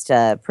was just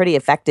pretty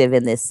effective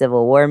in this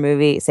Civil War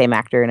movie, same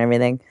actor and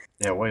everything.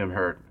 Yeah, William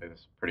Hurt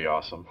is pretty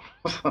awesome.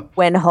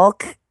 When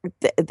Hulk,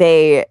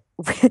 they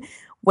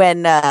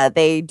when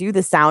they do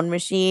the sound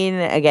machine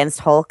against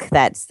Hulk,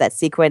 that's that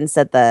sequence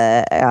at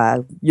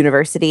the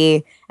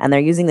university, and they're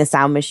using the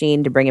sound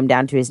machine to bring him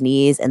down to his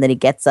knees, and then he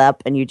gets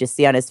up, and you just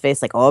see on his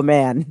face like, "Oh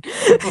man,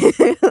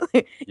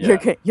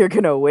 Yeah. you're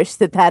gonna wish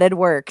that had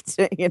worked,"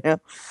 you know.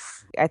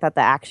 I thought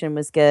the action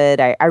was good.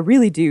 I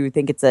really do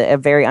think it's a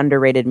very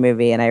underrated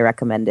movie, and I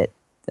recommend it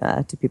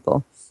to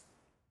people.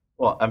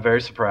 Well, I'm very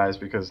surprised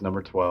because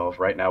number 12,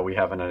 right now we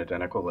have an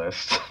identical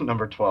list.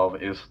 Number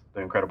 12 is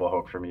The Incredible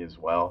Hulk for me as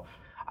well.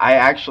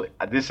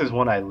 This is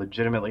one I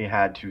legitimately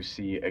had to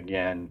see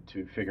again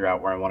to figure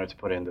out where I wanted to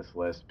put in this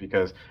list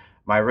because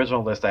my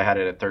original list I had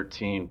it at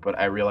 13, but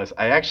I realized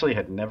I actually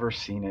had never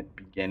seen it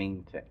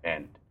beginning to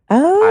end.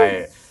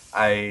 Oh,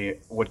 I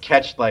would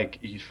catch like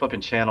you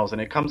flipping channels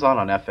and it comes on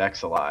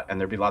FX a lot, and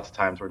there'd be lots of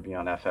times where it'd be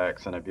on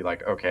FX and I'd be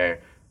like, okay,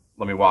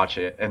 let me watch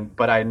it.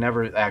 But I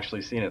never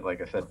actually seen it, like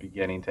I said,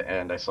 beginning to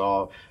end. I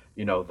saw,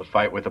 the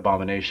fight with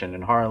Abomination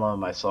in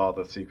Harlem. I saw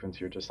the sequence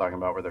you were just talking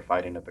about where they're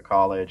fighting at the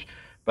college,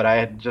 but I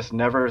had just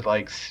never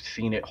like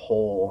seen it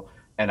whole,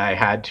 and I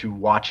had to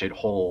watch it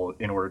whole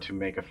in order to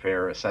make a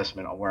fair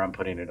assessment on where I'm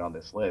putting it on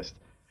this list.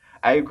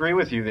 I agree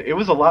with you that it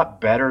was a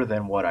lot better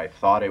than what I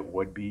thought it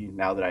would be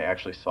now that I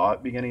actually saw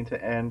it beginning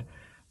to end.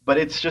 But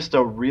it's just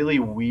a really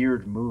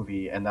weird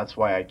movie, and that's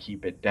why I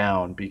keep it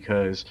down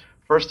because,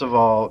 first of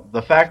all,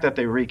 the fact that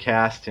they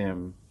recast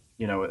him,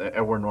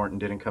 Edward Norton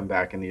didn't come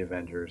back in the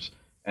Avengers,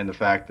 and the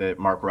fact that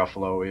Mark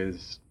Ruffalo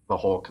is the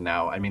Hulk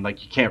now, I mean,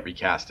 like, you can't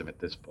recast him at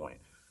this point.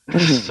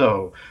 mhm.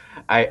 So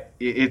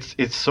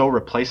it's so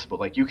replaceable.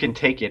 Like you can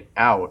take it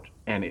out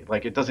and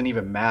it doesn't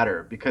even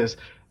matter because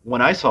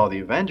when I saw the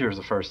Avengers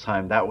the first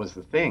time, that was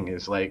the thing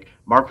is like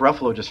Mark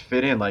Ruffalo just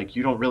fit in. Like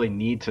you don't really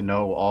need to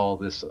know all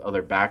this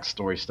other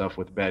backstory stuff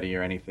with Betty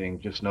or anything.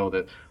 Just know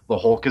that the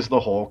Hulk is the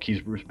Hulk.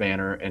 He's Bruce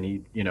Banner, and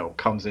he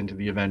comes into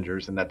the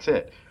Avengers, and that's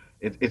it.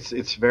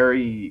 It's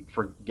very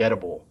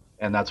forgettable,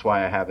 and that's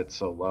why I have it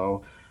so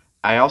low.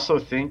 I also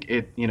think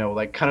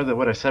like kind of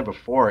what I said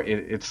before,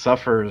 it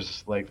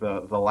suffers like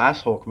the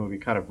last Hulk movie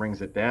kind of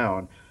brings it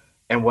down.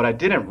 And what I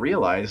didn't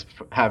realize,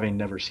 having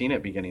never seen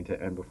it beginning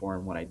to end before,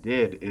 and when I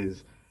did,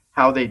 is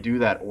how they do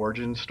that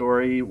origin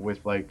story with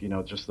like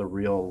just the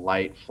real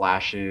light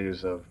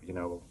flashes of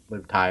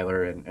Liv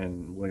Tyler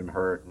and William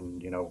Hurt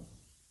and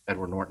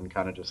Edward Norton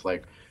kind of just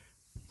like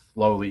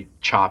slowly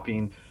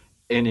chopping.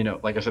 And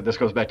like I said, this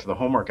goes back to the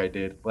homework I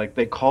did. Like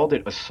they called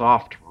it a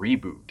soft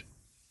reboot.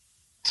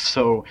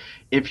 So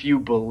if you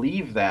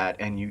believe that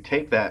and you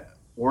take that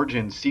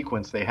origin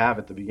sequence they have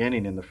at the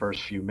beginning in the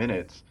first few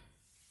minutes,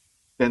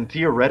 then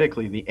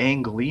theoretically the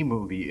Ang Lee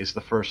movie is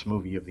the first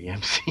movie of the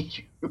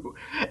MCU.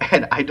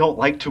 And I don't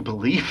like to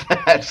believe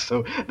that.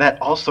 So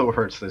that also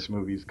hurts this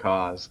movie's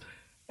cause.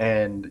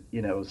 And,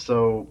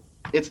 so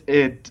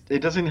it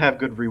doesn't have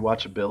good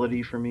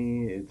rewatchability for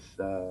me.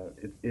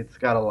 It's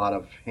got a lot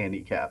of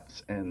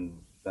handicaps, and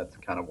that's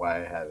kind of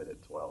why I have it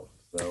at 12.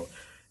 So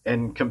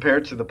and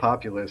compared to the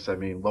populace, I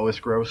mean,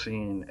 lowest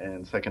grossing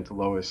and second to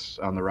lowest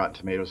on the Rotten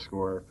Tomatoes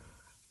score.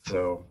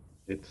 So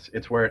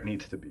it's where it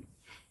needs to be.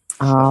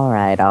 So All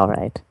right, all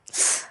right.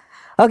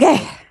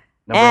 Okay,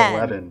 number and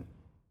 11.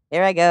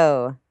 here I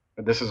go.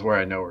 This is where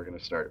I know we're going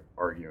to start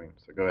arguing.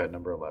 So go ahead,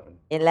 number 11.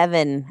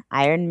 11,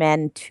 Iron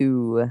Man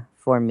 2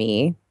 for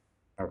me.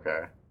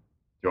 Okay. Do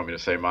you want me to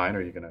say mine, or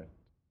are you going to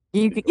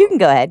You speak you can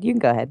about go ahead. You can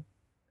go ahead.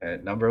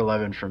 At number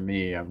 11 for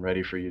me, I'm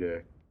ready for you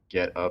to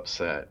get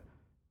upset.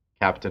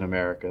 Captain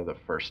America, the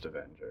First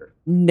Avenger.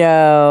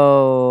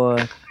 No.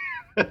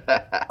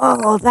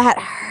 Oh, that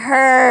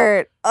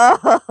hurt.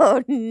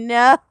 Oh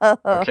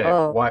Okay,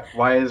 no.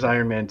 why is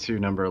Iron Man 2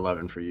 number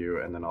 11 for you?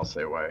 And then I'll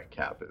say why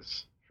Cap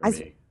is for I,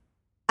 me.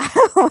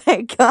 oh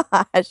my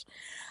gosh.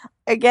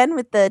 Again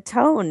with the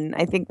tone,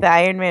 I think the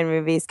Iron Man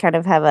movies kind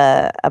of have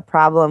a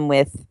problem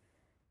with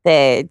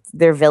their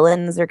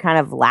villains are kind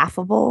of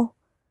laughable.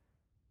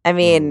 I Mm.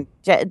 mean,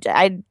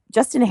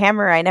 Justin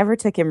Hammer, I never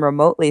took him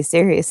remotely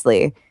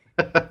seriously.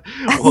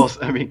 Well,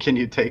 I mean, can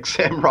you take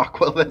Sam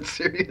Rockwell that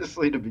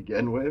seriously to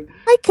begin with?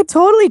 I could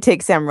totally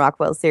take Sam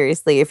Rockwell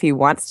seriously if he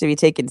wants to be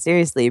taken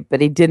seriously,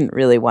 but he didn't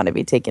really want to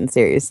be taken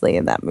seriously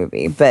in that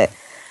movie. But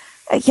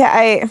yeah,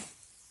 I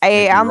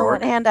Mickey on the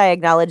one Rourke? hand, I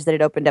acknowledge that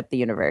it opened up the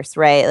universe,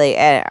 right?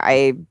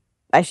 Like,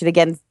 I should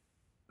again,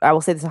 I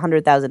will say this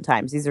 100,000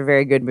 times. These are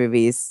very good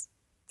movies.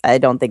 I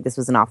don't think this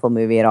was an awful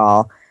movie at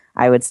all.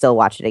 I would still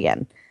watch it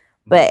again.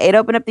 Mm. But it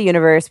opened up the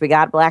universe. We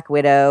got Black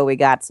Widow. We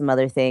got some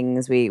other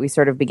things. We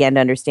sort of began to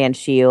understand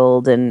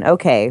Shield. And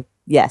okay,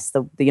 yes,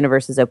 the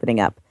universe is opening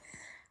up.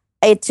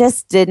 It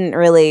just didn't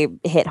really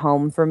hit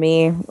home for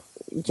me.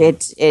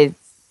 It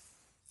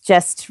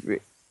just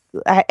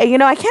I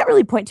can't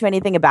really point to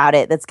anything about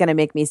it that's going to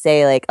make me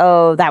say like,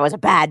 oh, that was a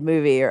bad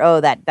movie or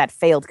oh, that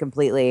failed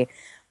completely.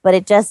 But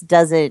it just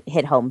doesn't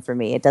hit home for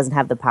me. It doesn't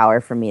have the power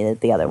for me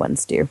that the other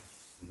ones do.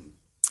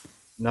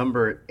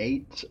 Number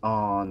 8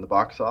 on the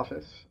box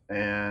office,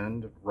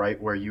 and right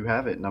where you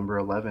have it, number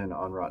 11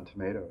 on Rotten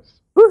Tomatoes.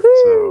 Woohoo!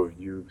 So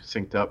you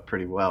synced up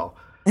pretty well.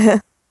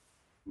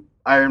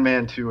 Iron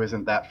Man 2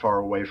 isn't that far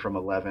away from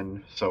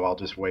 11, so I'll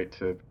just wait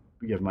to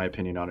give my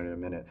opinion on it in a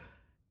minute.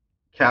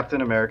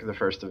 Captain America: The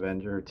First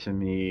Avenger, to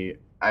me,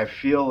 I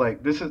feel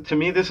like this is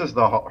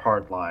the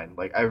hard line.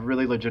 Like I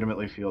really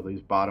legitimately feel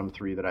these bottom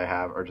 3 that I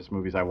have are just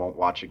movies I won't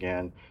watch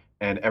again,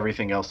 and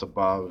everything else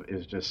above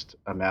is just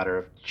a matter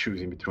of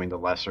choosing between the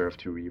lesser of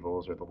two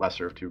evils or the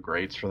lesser of two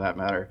greats for that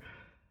matter.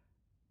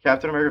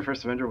 Captain America: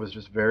 First Avenger was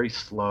just very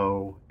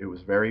slow. It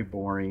was very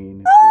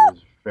boring. It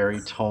was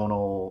very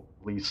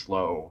tonally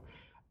slow.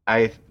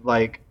 I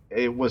like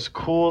it was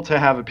cool to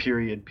have a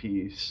period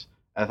piece.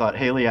 I thought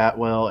Haley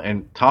Atwell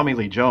and Tommy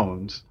Lee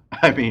Jones.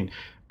 I mean,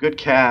 good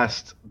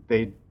cast.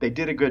 They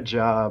did a good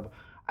job.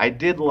 I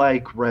did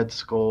like Red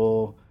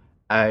Skull.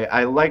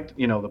 I liked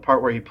the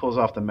part where he pulls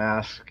off the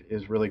mask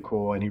is really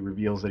cool and he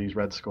reveals that he's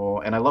Red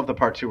Skull. And I love the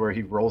part too where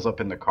he rolls up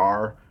in the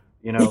car.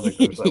 Like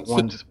there's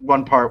that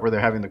one part where they're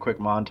having the quick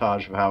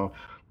montage of how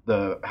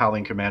the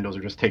Howling Commandos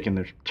are just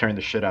tearing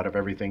the shit out of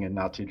everything in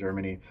Nazi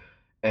Germany,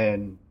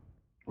 and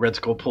Red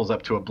Skull pulls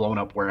up to a blown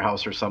up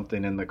warehouse or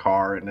something in the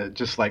car, and it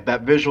just like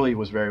that visually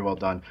was very well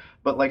done.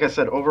 But like I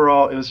said,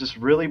 overall it was just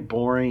really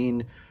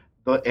boring.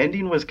 The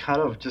ending was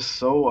kind of just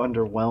so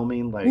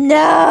underwhelming. Like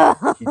No.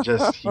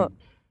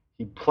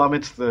 he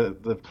plummets the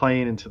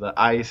plane into the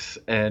ice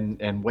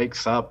and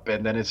wakes up,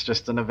 and then it's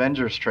just an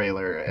Avengers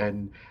trailer,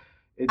 and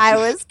it I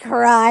just was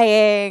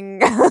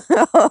crying.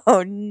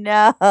 Oh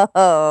no.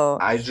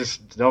 I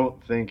just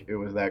don't think it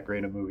was that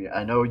great a movie.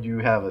 I know you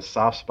have a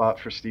soft spot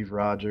for Steve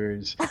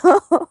Rogers.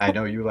 I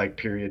know you like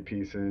period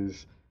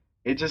pieces.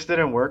 It just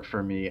didn't work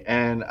for me.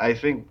 And I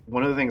think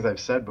one of the things I've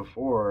said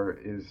before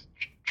is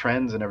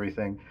trends and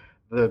everything.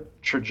 The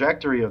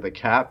trajectory of the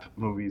Cap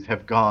movies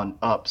have gone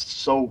up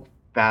so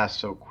fast,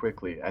 so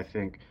quickly. I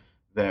think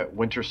that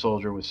Winter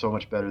Soldier was so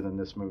much better than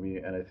this movie,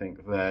 and I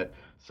think that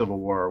Civil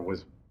War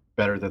was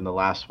better than the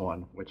last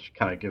one, which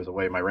kind of gives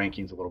away my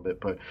rankings a little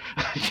bit, but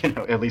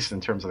at least in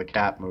terms of the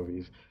Cap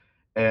movies.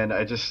 And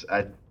I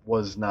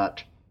was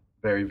not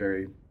very,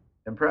 very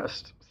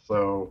impressed.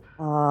 So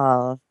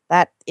Oh,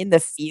 that in the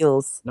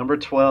feels. number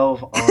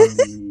 12 on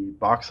the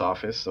box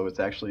office, so it's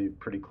actually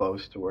pretty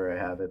close to where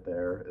I have it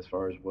there as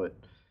far as what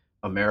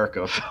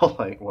America felt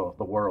like, well,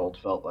 the world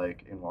felt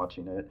like in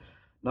watching it.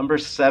 Number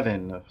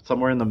 7,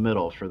 somewhere in the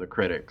middle for the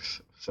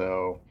critics.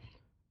 So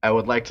I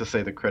would like to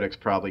say the critics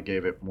probably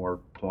gave it more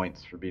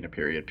points for being a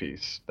period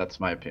piece. That's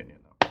my opinion,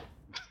 though.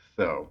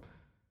 So,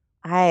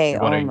 do you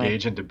want to Oh my,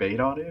 engage in debate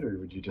on it, or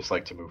would you just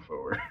like to move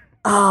forward?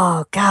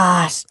 oh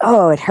gosh.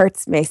 Oh, it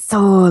hurts my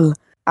soul.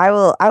 I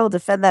will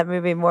defend that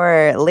movie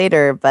more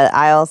later, but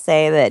I'll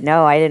say that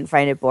no, I didn't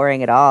find it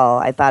boring at all.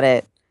 I thought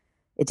it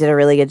did a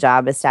really good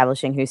job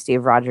establishing who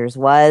Steve Rogers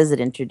was. It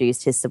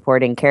introduced his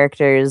supporting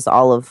characters,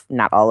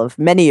 not all of,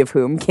 many of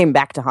whom came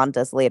back to haunt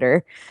us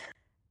later.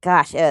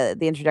 Gosh, the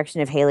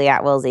introduction of Haley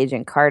Atwell's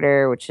Agent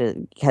Carter, which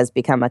has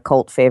become a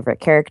cult favorite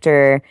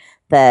character.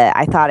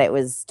 I thought it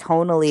was See, but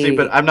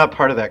tonally I'm not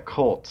part of that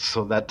cult,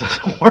 so that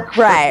doesn't work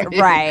for right, me.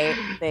 right.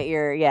 That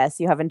yes,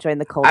 you haven't joined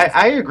the cult.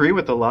 I agree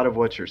with a lot of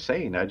what you're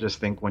saying. I just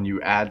think when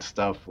you add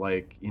stuff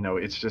like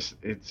it's just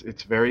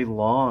it's very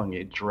long.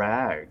 It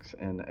drags,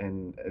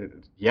 and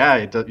yeah,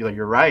 it does.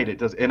 You're right. It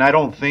does, and I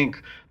don't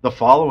think the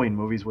following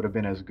movies would have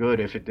been as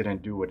good if it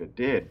didn't do what it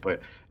did.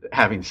 But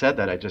having said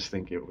that, I just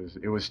think it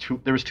was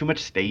too there was too much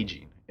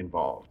staging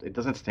involved. It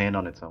doesn't stand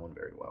on its own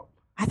very well.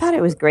 I thought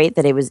it was great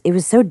that it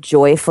was so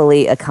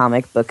joyfully a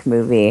comic book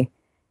movie.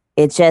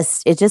 it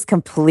just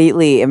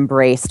completely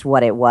embraced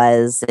what it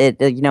was.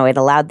 It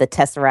allowed the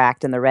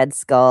Tesseract and the Red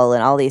Skull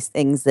and all these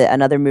things that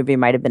another movie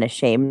might have been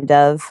ashamed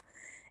of.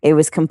 It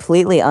was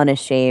completely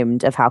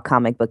unashamed of how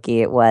comic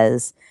booky it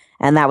was,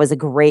 and that was a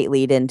great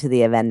lead into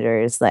the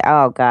Avengers. Like,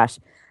 oh gosh,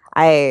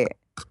 I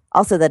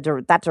also that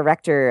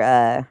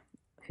director,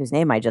 whose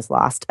name I just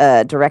lost,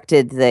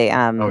 directed the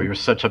Oh, you're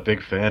such a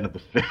big fan of the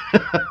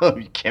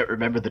film. You can't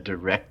remember the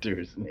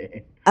director's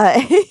name.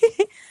 uh,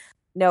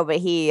 no, but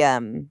he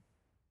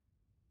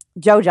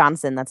Joe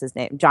Johnson, that's his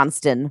name.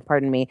 Johnston,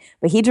 pardon me.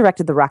 But he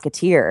directed The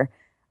Rocketeer,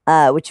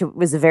 which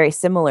was a very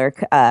similar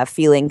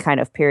feeling kind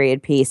of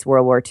period piece,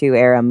 World War II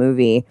era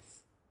movie.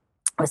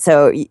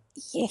 So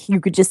you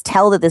could just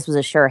tell that this was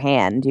a sure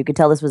hand. You could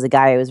tell this was a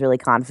guy who was really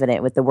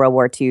confident with the World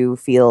War II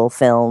feel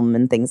film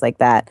and things like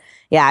that.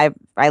 Yeah,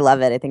 I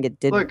love it. I think it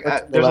did. Look,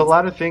 there's a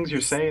lot of things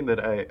you're saying that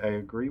I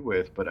agree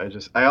with, but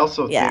I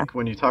also Yeah. think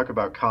when you talk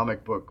about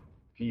comic book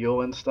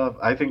feel and stuff,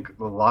 I think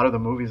a lot of the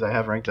movies I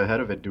have ranked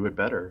ahead of it do it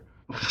better.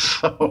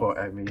 So,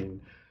 I mean,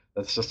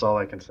 that's just all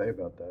I can say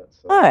about that.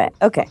 So All right.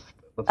 Okay.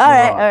 let's All move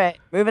right. on. All right.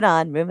 Moving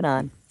on. Moving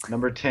on.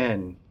 Number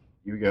 10,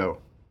 you go.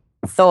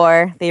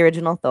 Thor, the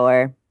original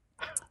Thor.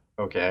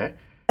 Okay.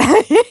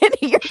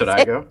 You're Should I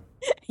saying- go?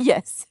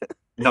 Yes.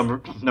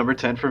 Number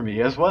 10 for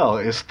me as well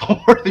is Thor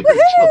the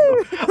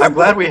original Thor. I'm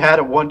glad we had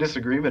a one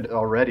disagreement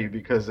already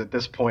because at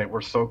this point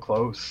we're so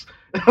close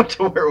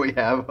to where we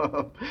have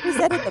We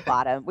said at the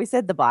bottom. We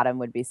said the bottom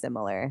would be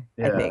similar.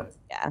 I Yeah. think.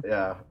 Yeah.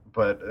 Yeah,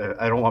 but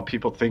I don't want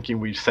people thinking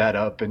we sat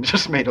up and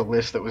just made a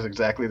list that was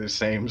exactly the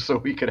same so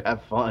we could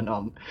have fun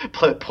on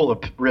pull a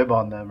rib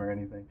on them or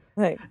anything.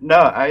 Right.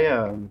 No,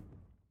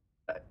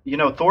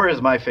 Thor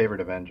is my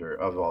favorite Avenger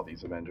of all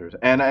these Avengers,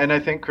 and I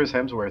think Chris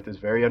Hemsworth is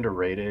very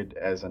underrated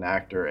as an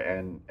actor,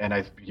 and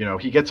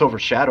he gets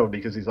overshadowed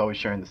because he's always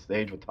sharing the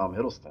stage with Tom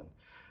Hiddleston.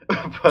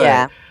 But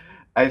Yeah.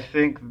 I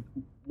think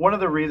one of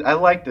the reasons I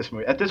like this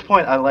movie at this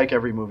point, I like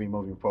every movie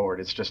moving forward.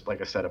 It's just like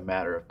I said, a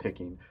matter of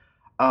picking.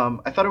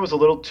 I thought it was a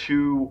little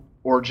too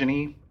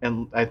originy,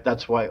 and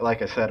that's why,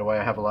 like I said, why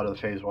I have a lot of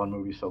the Phase One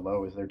movies so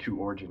low is they're too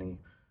originy.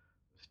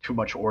 Too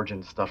much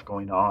origin stuff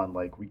going on.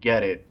 Like, we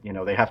get it,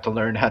 they have to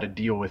learn how to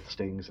deal with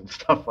things and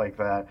stuff like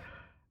that.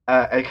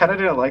 I kind of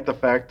didn't like the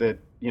fact that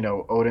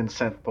Odin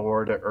sent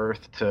Thor to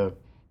Earth to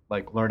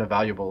like learn a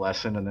valuable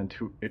lesson, and then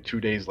 2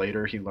 days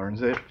later he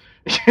learns it.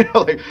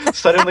 Like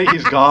suddenly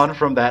he's gone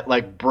from that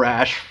like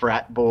brash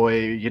frat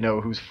boy,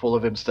 who's full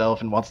of himself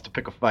and wants to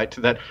pick a fight,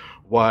 to that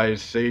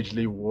wise,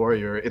 sagely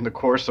warrior in the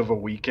course of a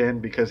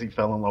weekend because he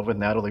fell in love with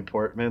Natalie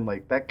Portman.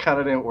 Like, that kind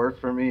of didn't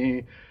work for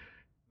me.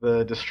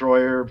 The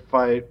destroyer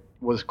fight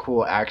was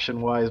cool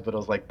action wise, but I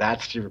was like,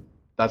 that's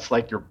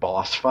like your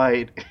boss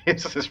fight.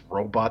 It's this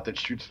robot that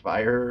shoots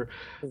fire.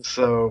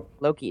 So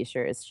Loki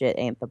sure as shit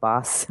ain't the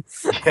boss.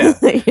 yeah,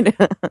 You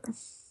know?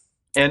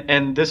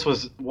 and this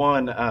was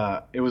one.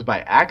 It was by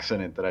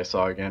accident that I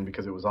saw again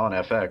because it was on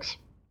FX.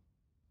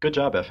 Good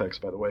job, FX,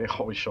 by the way,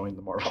 always showing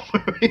the Marvel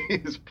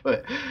movies.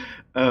 But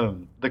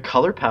the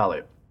color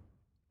palette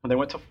when they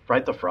went to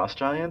fight the Frost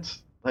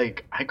Giants.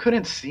 Like, I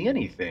couldn't see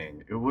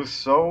anything. It was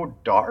so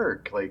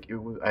dark. Like,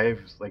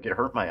 it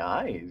hurt my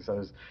eyes.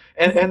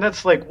 And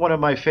that's like one of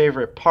my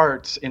favorite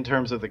parts in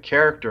terms of the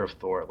character of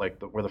Thor.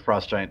 Like, where the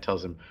Frost Giant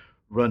tells him,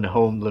 "Run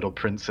home, little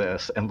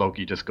princess," and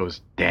Loki just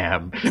goes,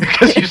 "Damn,"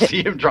 because you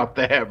see him drop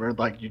the hammer.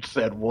 Like, you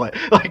said, what?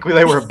 Like,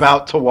 they were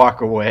about to walk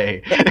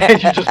away,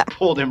 and you just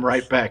pulled him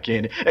right back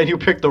in, and you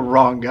picked the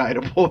wrong guy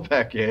to pull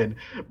back in.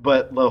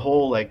 But the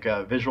whole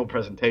visual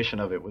presentation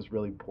of it was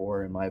really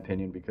poor, in my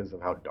opinion, because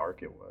of how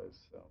dark it was.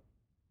 So.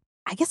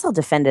 I guess I'll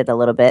defend it a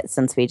little bit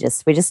since we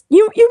just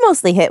you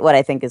mostly hit what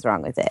I think is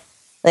wrong with it.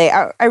 Like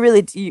I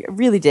really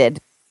did.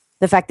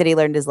 The fact that he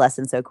learned his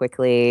lesson so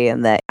quickly,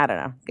 and that I don't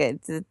know,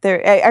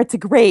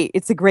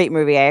 it's a great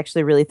movie. I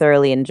actually really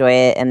thoroughly enjoy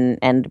it,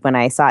 and when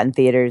I saw it in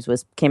theaters,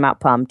 came out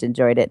pumped,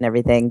 enjoyed it, and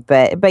everything.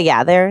 But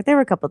yeah, there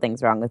were a couple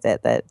things wrong with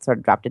it that sort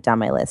of dropped it down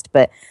my list.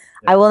 But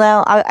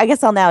yeah. I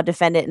guess I'll now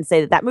defend it and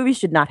say that movie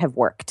should not have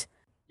worked.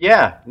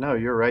 Yeah, no,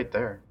 you're right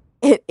there.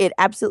 It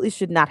absolutely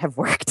should not have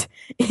worked.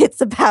 It's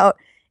about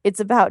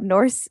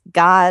Norse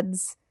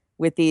gods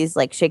with these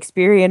like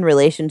Shakespearean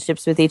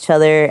relationships with each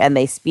other, and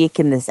they speak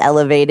in this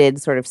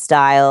elevated sort of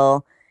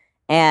style,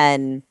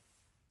 and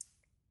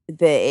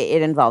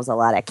it involves a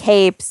lot of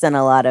capes and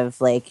a lot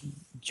of like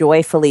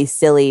joyfully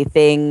silly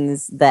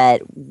things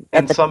that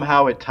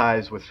somehow it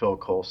ties with Phil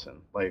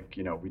Coulson. Like,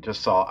 we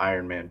just saw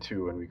Iron Man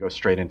 2 and we go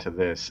straight into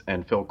this,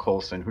 and Phil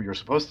Coulson, who you're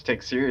supposed to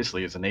take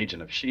seriously as an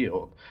agent of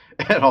S.H.I.E.L.D.,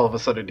 and all of a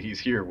sudden he's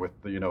here with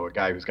a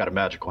guy who's got a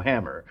magical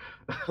hammer.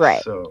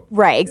 Right.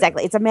 Right,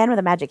 exactly. Yeah. It's a man with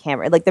a magic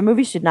hammer. Like, the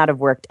movie should not have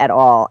worked at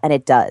all, and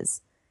it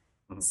does.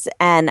 Mm-hmm.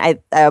 And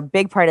a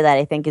big part of that,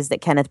 I think, is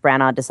that Kenneth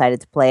Branagh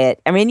decided to play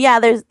it. I mean, yeah,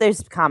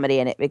 there's comedy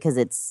in it because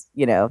it's,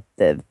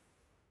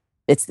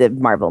 it's the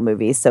Marvel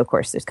movies, so of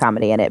course there's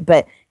comedy in it.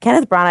 But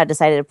Kenneth Branagh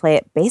decided to play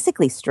it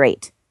basically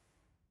straight.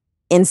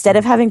 Instead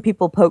of having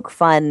people poke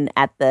fun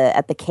at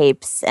the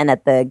capes and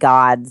at the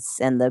gods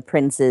and the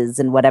princes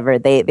and whatever,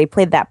 they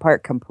played that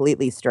part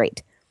completely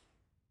straight.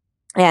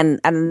 And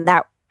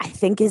that I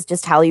think is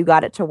just how you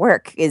got it to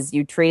work is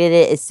you treated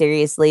it as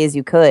seriously as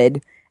you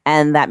could,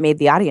 and that made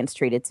the audience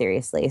treat it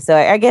seriously. So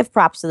I give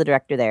props to the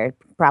director there,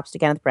 props to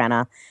Kenneth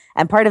Branagh,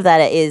 and part of that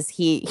is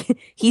he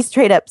he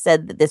straight up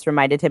said that this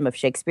reminded him of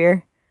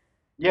Shakespeare.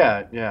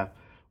 Yeah, yeah.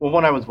 Well,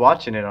 when I was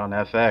watching it on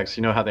FX,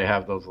 you know how they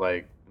have those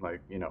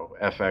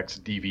FX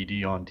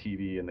DVD on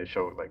TV, and they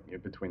show like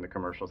between the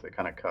commercials, they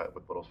kind of cut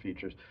with little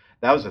features.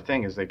 That was the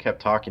thing is they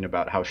kept talking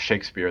about how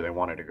Shakespeare they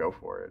wanted to go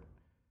for it.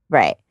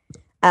 Right.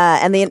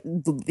 And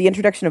the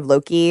introduction of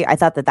Loki, I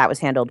thought that that was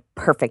handled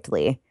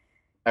perfectly.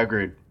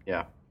 Agreed.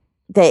 Yeah.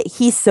 That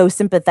he's so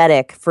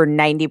sympathetic for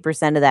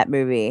 90% of that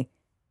movie,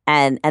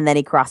 and then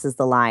he crosses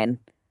the line.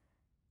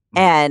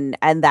 Mhm.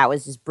 And that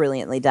was just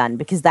brilliantly done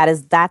because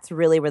that's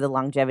really where the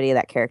longevity of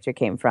that character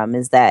came from,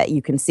 is that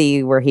you can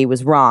see where he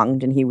was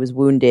wronged and he was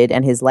wounded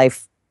and his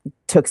life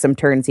took some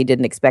turns he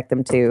didn't expect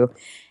them to,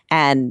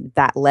 and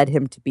that led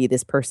him to be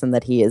this person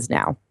that he is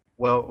now.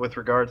 Well, with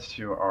regards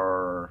to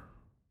our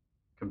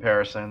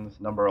comparisons,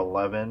 number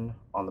 11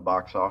 on the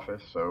box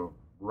office, so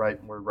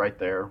we're right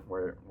there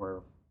where we're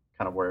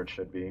kind of where it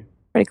should be.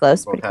 Pretty We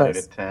close, both pretty had it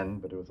close. at 10,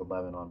 but it was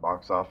 11 on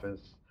box office.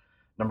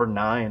 Number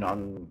 9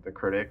 on the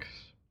critics.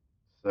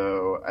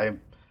 So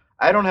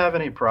I don't have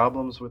any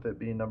problems with it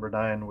being number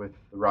 9 with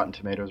the Rotten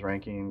Tomatoes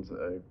rankings.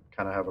 I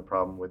kind of have a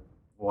problem with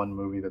one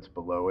movie that's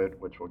below it,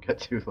 which we'll get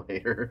to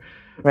later.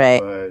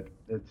 Right. But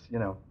it's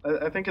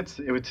I think it's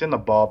in the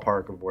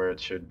ballpark of where it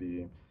should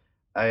be.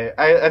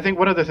 I think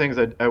one of the things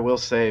I will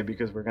say,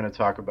 because we're going to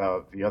talk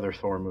about the other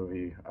Thor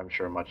movie, I'm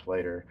sure much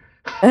later,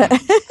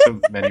 to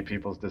many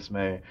people's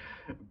dismay,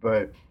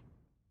 but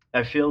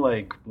I feel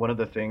like one of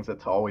the things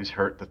that's always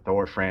hurt the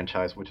Thor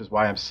franchise, which is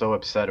why I'm so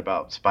upset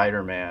about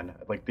Spider-Man,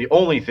 like the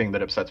only thing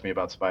that upsets me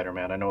about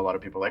Spider-Man, I know a lot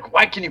of people are like,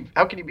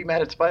 how can you be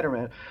mad at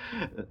Spider-Man?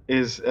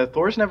 Is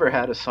Thor's never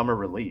had a summer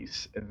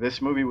release. This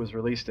movie was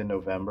released in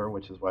November,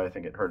 which is why I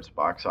think it hurts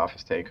box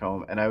office take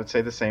home. And I would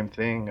say the same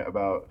thing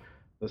about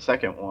the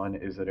second one,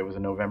 is that it was a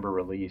November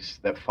release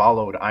that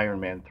followed Iron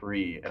Man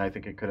 3, and I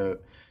think it could have.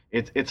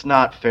 It's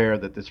not fair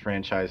that this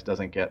franchise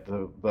doesn't get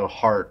the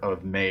heart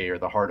of May or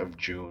the heart of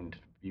June to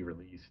be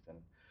released, and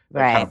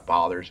that kind Right. of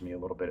bothers me a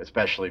little bit,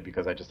 especially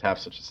because I just have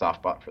such a soft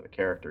spot for the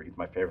character. He's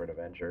my favorite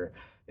Avenger.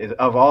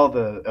 Of all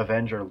the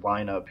Avenger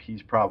lineup,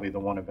 he's probably the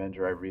one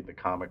Avenger I read the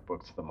comic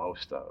books the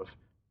most of.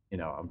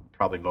 I'm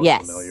probably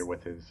most familiar Yes.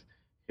 with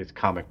his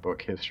comic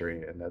book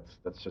history, and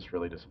that's just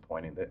really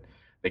disappointing that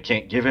they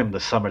can't give him the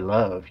summer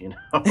love, So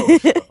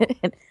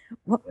yeah,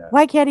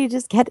 Why can't he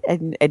just get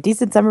a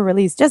decent summer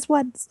release just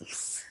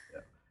once?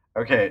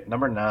 yeah. Okay,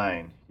 number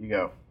 9, you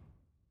go.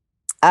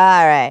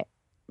 All right.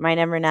 My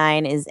number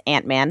 9 is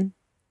Ant-Man.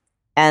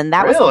 And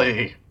that was,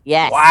 Really?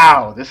 yes.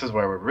 Wow, this is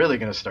where we're really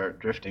gonna start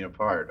drifting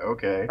apart.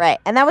 Okay. Right.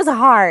 And that was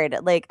hard.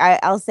 Like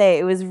I'll say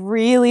it was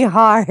really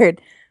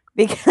hard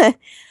because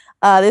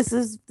this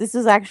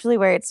is actually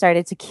where it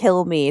started to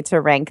kill me to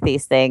rank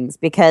these things,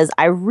 because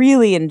I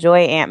really enjoy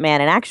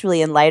Ant-Man, and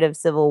actually in light of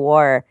Civil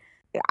War,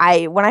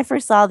 I when I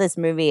first saw this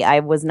movie,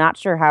 I was not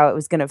sure how it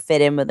was going to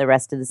fit in with the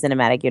rest of the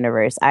cinematic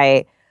universe.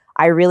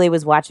 I really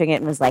was watching it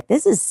and was like,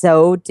 this is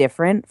so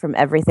different from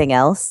everything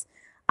else.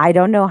 I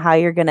don't know how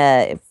you're going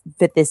to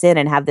fit this in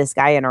and have this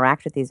guy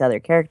interact with these other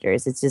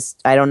characters. It's just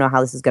I don't know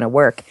how this is going to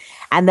work.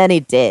 And then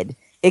it did.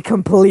 It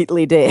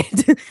completely did.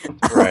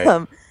 Right.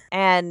 um,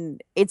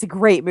 and it's a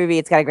great movie.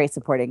 It's got a great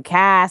supporting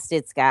cast.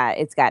 It's got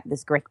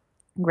this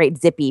great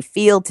zippy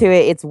feel to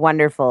it. It's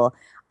wonderful.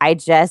 I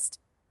just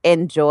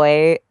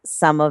enjoy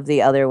some of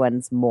the other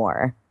ones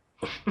more.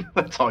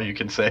 That's all you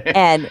can say.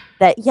 And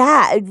that,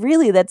 yeah,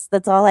 really, that's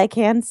all I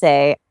can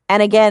say.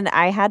 And again,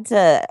 I had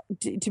to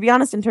be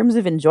honest, in terms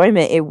of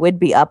enjoyment, it would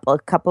be up a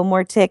couple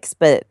more ticks,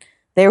 but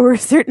there were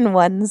certain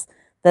ones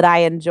that I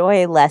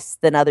enjoy less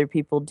than other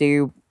people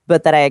do,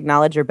 but that I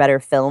acknowledge are better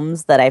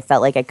films, that I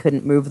felt like I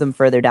couldn't move them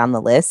further down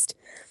the list.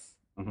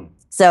 Mhm.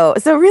 So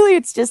really,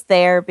 it's just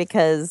there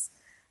because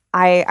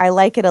I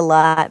like it a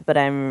lot, but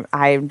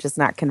I'm just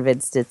not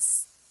convinced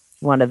it's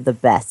one of the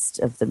best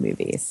of the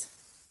movies.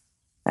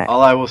 All right.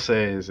 All I will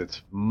say is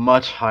it's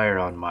much higher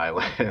on my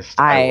list.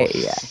 I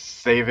will Yeah.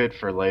 save it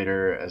for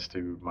later as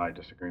to my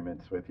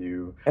disagreements with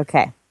you.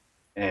 Okay.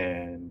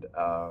 And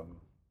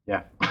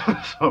yeah,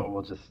 so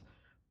we'll just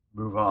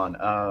move on.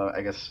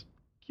 I guess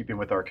keeping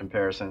with our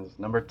comparisons,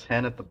 number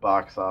 10 at the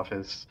box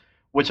office,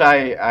 which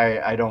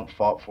I don't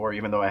fault for,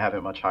 even though I have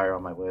it much higher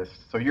on my list.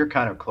 So you're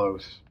kind of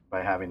close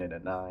by having it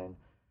at 9.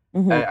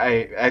 Hmm.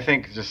 I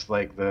think just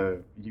like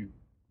the you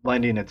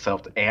lending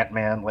itself to Ant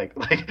Man, like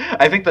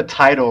I think the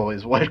title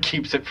is what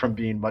keeps it from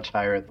being much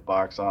higher at the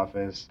box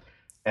office.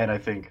 And I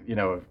think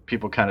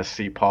people kind of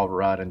see Paul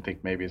Rudd and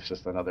think maybe it's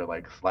just another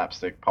like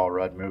slapstick Paul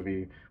Rudd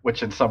movie,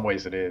 which in some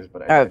ways it is.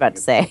 But I was I about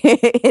think to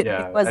it's say it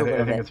yeah, was a I little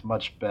think bit. it's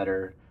much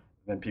better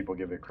than people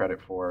give it credit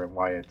for, and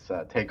why its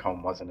take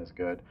home wasn't as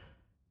good.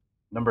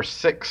 Number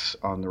 6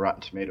 on the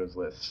Rotten Tomatoes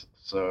list.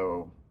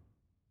 So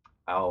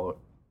I'll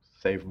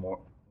save more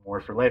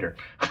more for later.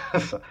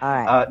 So, All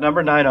right.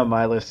 number 9 on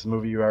my list is a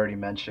movie you already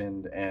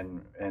mentioned,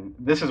 and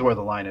this is where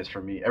the line is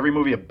for me. Every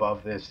movie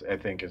above this, I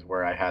think, is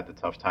where I had the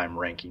tough time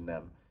ranking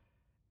them.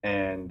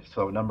 And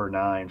so number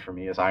 9 for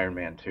me is Iron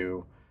Man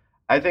 2.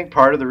 I think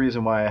part of the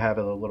reason why I have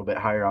it a little bit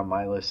higher on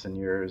my list than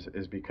yours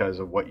is because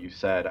of what you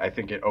said. I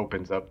think it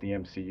opens up the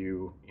MCU.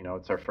 You know,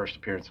 it's our first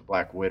appearance of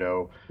Black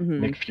Widow. Hmm.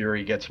 Nick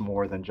Fury gets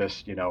more than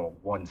just,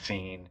 one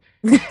scene.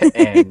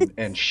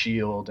 And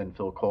Shield and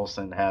Phil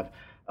Coulson have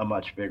a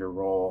much bigger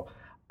role.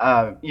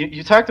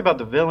 You talked about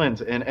the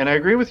villains, and I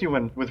agree with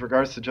you with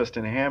regards to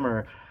Justin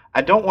Hammer.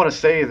 I don't want to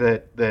say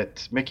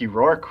that Mickey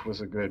Rourke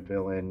was a good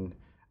villain.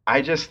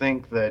 I just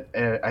think that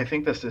I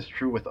think this is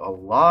true with a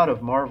lot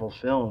of Marvel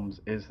films.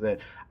 Is that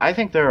I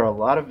think there are a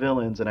lot of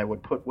villains, and I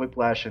would put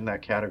Whiplash in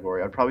that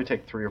category. I'd probably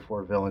take 3 or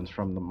 4 villains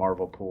from the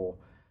Marvel pool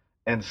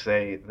and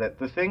say that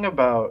the thing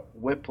about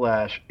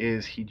Whiplash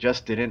is he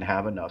just didn't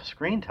have enough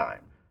screen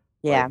time.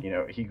 Yeah.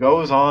 Like, he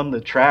goes on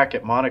the track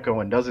at Monaco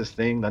and does his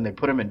thing, then they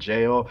put him in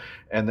jail,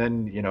 and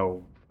then,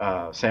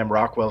 Sam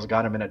Rockwell's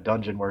got him in a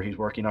dungeon where he's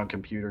working on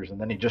computers, and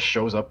then he just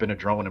shows up in a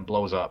drone and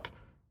blows up.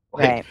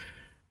 Like, Right.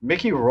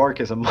 Mickey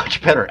Rourke is a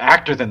much better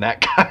actor than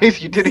that,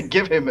 guys. You didn't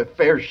give him a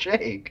fair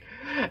shake.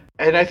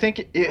 And I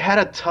think it had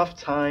a tough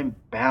time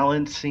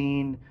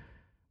balancing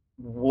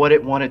what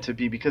it wanted to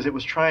be because it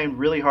was trying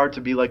really hard to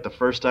be like the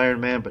first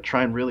Iron Man, but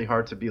trying really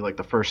hard to be like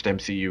the first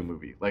MCU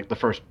movie, like the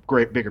first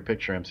great bigger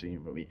picture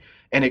MCU movie.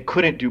 And it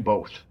couldn't do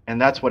both.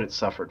 And that's what it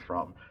suffered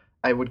from.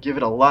 I would give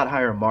it a lot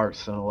higher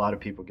marks than a lot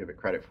of people give it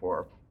credit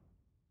for.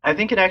 I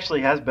think it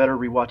actually has better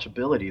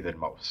rewatchability than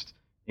most.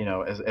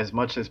 As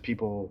much as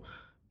people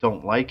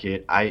don't like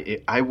it,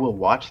 I will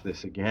watch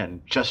this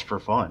again just for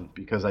fun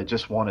because I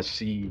just want to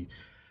see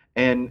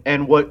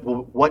and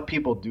what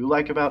people do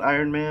like about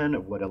Iron Man,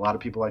 what a lot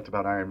of people liked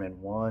about Iron Man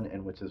 1,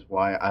 and which is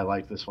why I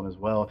like this one as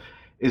well,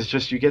 is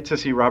just you get to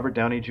see Robert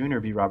Downey Jr.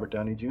 be Robert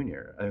Downey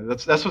Jr.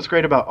 That's what's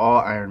great about all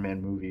Iron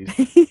Man movies,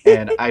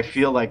 and I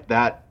feel like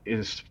that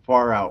is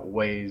far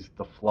outweighs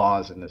the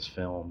flaws in this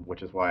film,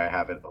 which is why I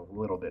have it a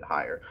little bit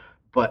higher.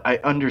 But I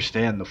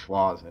understand the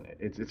flaws in it.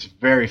 It's a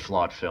very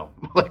flawed film.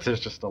 Like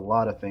there's just a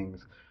lot of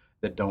things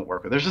that don't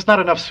work. There's just not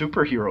enough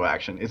superhero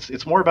action.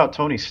 It's more about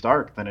Tony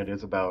Stark than it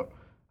is about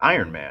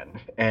Iron Man,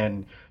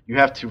 and you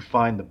have to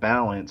find the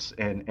balance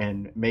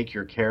and make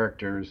your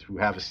characters who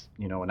have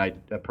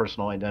a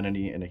personal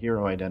identity and a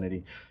hero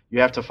identity. You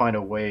have to find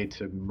a way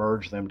to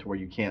merge them to where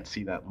you can't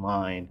see that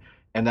line,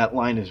 and that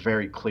line is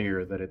very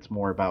clear that it's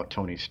more about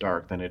Tony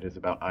Stark than it is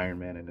about Iron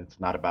Man, and it's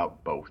not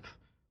about both.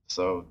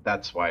 So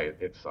that's why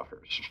it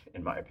suffers,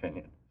 in my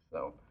opinion.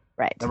 So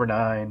Right. number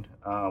 9,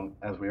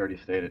 as we already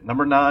stated,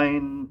 number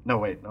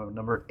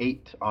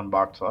 8 on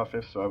box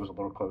office. So I was a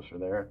little closer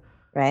there.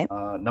 Right.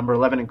 Number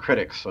 11 in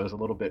critics, so I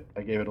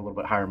gave it a little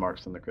bit higher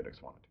marks than the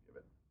critics wanted to give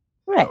it.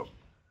 Right. So,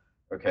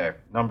 okay,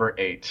 number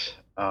 8.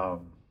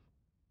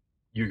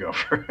 You go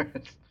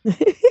first.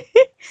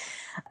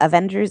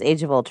 Avengers: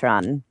 Age of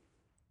Ultron.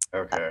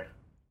 Okay.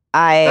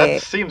 I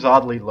That seems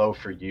oddly low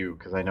for you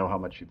because I know how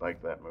much you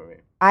like that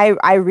movie.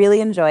 I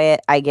really enjoy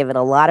it. I give it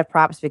a lot of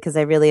props because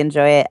I really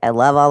enjoy it. I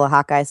love all the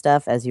Hawkeye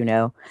stuff, as you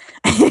know.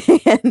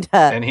 and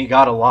And he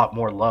got a lot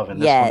more love in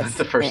this one than yes,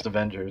 the first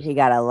Avengers, he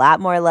got a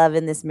lot more love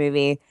in this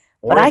movie.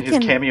 But or I in his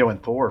can cameo in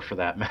Thor, for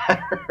that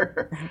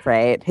matter.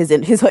 right. His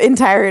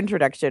entire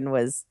introduction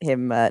was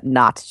him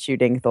not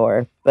shooting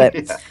Thor. But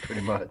Yeah,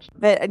 pretty much.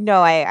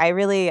 no, I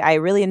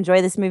really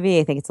enjoy this movie.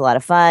 I think it's a lot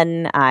of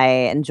fun. I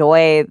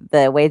enjoy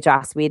the way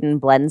Joss Whedon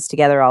blends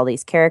together all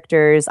these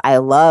characters. I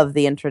love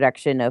the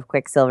introduction of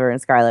Quicksilver and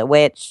Scarlet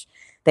Witch.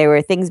 There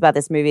were things about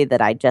this movie that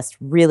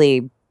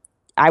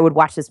I would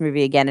watch this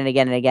movie again and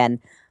again and again.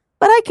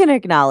 But I can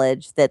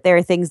acknowledge that there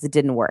are things that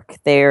didn't work.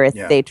 Yeah.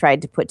 They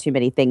tried to put too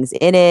many things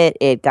in it.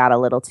 It got a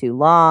little too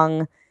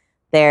long.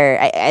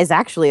 There is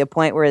actually a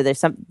point where the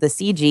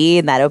CG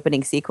in that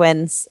opening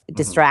sequence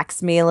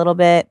distracts me a little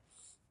bit.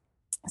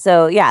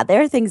 So yeah,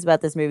 there are things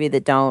about this movie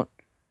that don't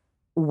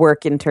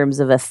work in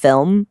terms of a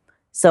film.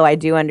 So I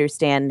do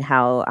understand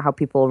how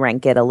people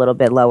rank it a little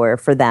bit lower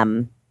for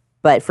them.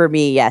 But for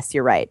me, yes,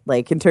 you're right.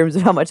 Like in terms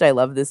of how much I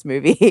love this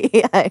movie,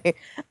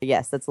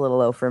 yes, that's a little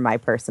low for my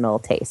personal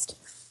taste.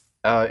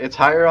 It's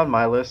higher on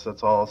my list.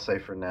 That's all I'll say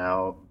for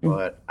now.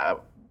 But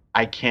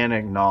I can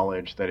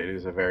acknowledge that it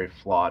is a very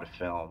flawed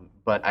film.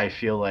 But I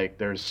feel like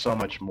there's so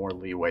much more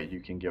leeway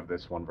you can give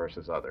this one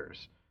versus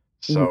others.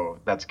 So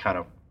that's kind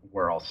of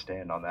where I'll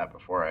stand on that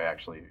before I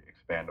actually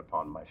expand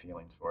upon my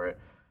feelings for it.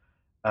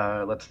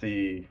 Let's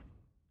see.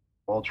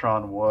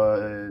 Ultron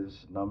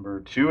was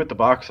number 2 at the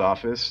box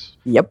office.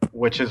 Yep.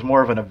 Which is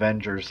more of an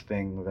Avengers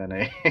thing than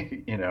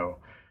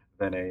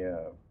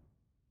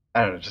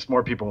I don't know, just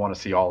more people want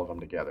to see all of them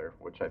together,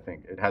 which I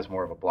think it has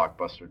more of a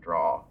blockbuster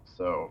draw.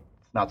 So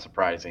it's not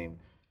surprising.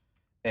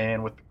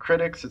 And with the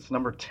critics, it's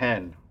number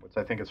 10, which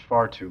I think is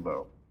far too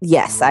low.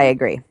 Yes, I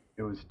agree.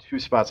 It was 2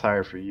 spots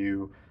higher for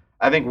you.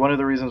 I think one of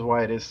the reasons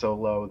why it is so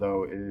low,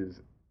 though, is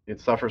it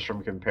suffers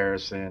from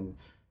comparison,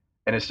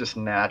 and it's just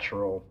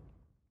natural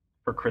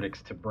for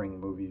critics to bring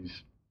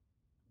movies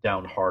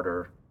down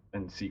harder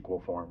in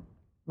sequel form.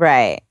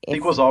 Right.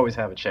 Sequels always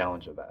have a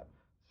challenge of that.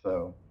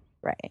 So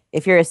Right.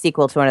 If you're a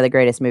sequel to one of the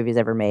greatest movies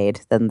ever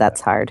made, then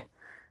that's hard.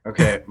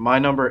 okay, my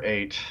number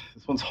 8.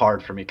 This one's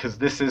hard for me because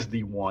this is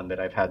the one that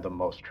I've had the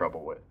most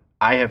trouble with.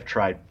 I have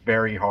tried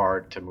very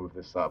hard to move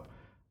this up.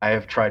 I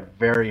have tried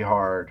very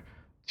hard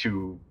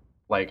to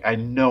I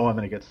know I'm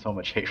gonna get so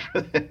much hate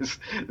for this.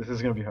 This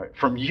is gonna be hard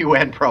from you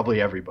and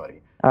probably everybody.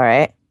 All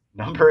right.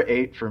 Number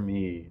 8 for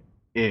me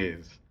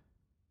is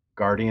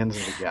Guardians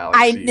of the I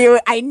Galaxy. knew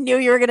it. I knew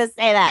you were gonna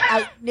say that.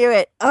 I knew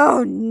it.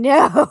 Oh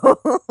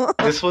no.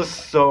 This was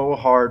so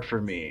hard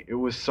for me. It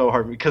was so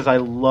hard because I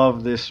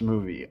love this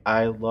movie.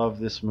 I love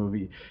this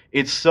movie.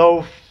 It's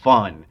so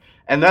fun.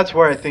 And that's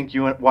where I think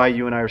why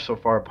you and I are so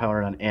far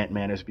apart on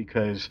Ant-Man is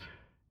because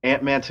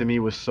Ant-Man to me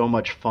was so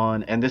much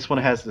fun, and this one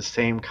has the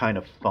same kind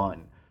of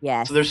fun.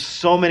 Yes. So there's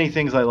so many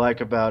things I like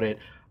about it.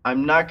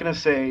 I'm not going to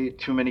say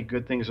too many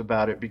good things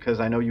about it because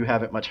I know you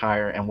have it much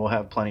higher, and we'll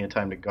have plenty of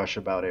time to gush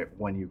about it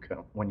when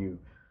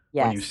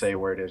you say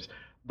where it is.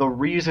 The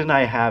reason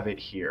I have it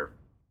here,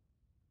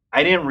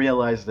 I didn't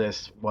realize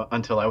this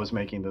until I was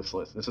making this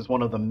list. This is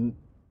one of the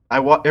I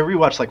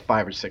rewatched like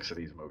 5 or 6 of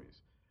these movies.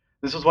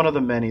 This was one of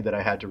the many that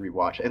I had to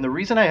rewatch. And the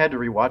reason I had to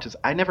rewatch is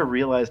I never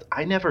realized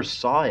I never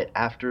saw it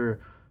after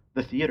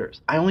the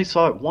theaters. I only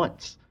saw it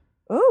once.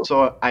 Ooh.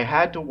 So I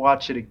had to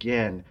watch it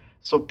again.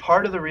 So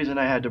part of the reason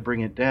I had to bring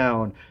it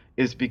down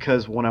is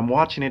because when I'm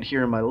watching it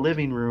here in my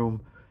living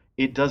room,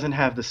 it doesn't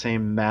have the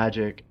same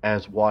magic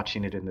as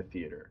watching it in the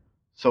theater.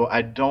 So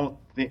I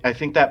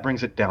think that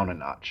brings it down a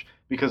notch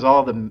because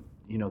all the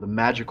the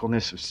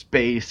magicalness of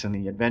space and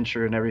the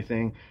adventure and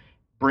everything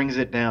brings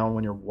it down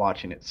when you're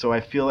watching it. So I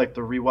feel like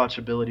the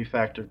rewatchability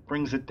factor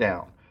brings it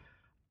down.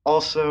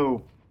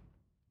 Also,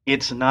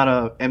 it's not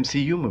a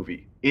MCU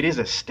movie. It is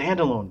a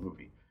standalone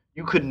movie.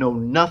 You could know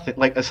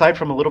nothing, aside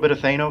from a little bit of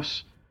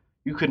Thanos,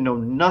 you could know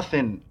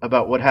nothing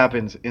about what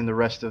happens in the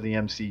rest of the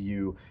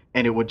MCU,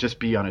 and it would just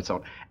be on its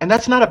own. And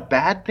that's not a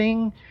bad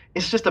thing.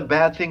 It's just a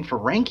bad thing for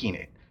ranking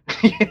it.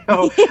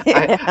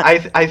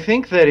 I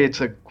think that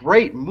it's a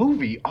great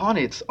movie on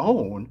its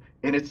own,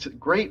 and it's a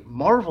great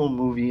Marvel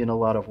movie in a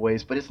lot of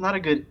ways, but it's not a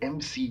good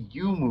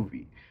MCU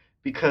movie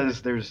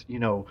because there's,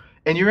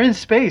 and you're in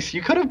space.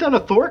 You could have done a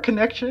Thor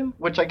connection,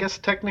 which I guess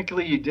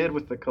technically you did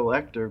with the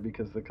Collector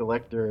because the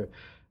Collector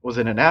was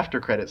in an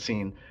after credit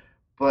scene,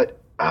 but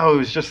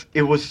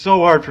it was so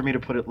hard for me to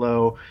put it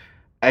low.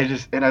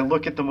 And I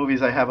look at the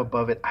movies I have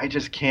above it, I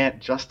just can't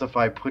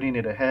justify putting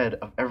it ahead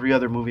of every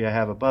other movie I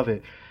have above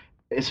it,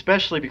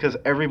 especially because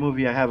every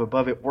movie I have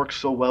above it works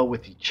so well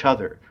with each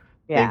other.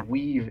 Yeah. They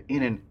weave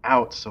in and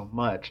out so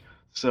much.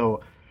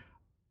 So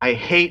I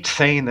hate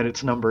saying that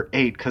it's number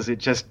 8 because it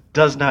just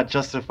does not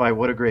justify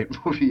what a great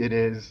movie it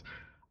is.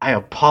 I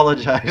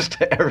apologize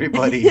to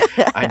everybody.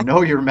 I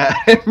know you're mad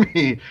at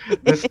me.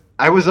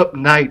 I was up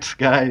nights,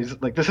 guys.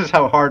 This is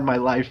how hard my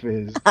life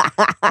is.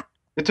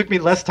 It took me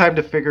less time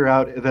to figure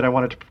out that I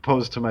wanted to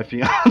propose to my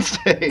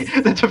fiance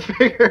than to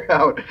figure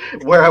out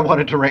where I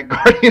wanted to rank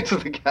Guardians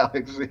of the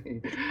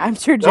Galaxy. I'm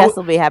sure Jess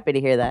will be happy to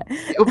hear that.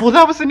 Well,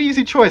 that was an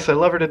easy choice. I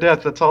love her to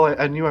death. That's all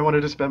I knew I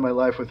wanted to spend my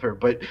life with her.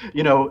 But,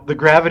 the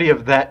gravity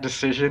of that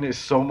decision is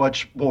so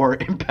much more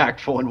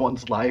impactful in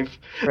one's life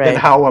than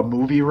how a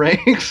movie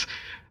ranks.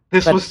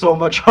 This was so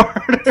much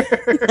harder.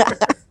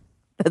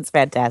 That's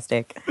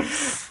fantastic.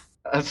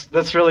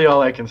 That's really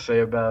all I can say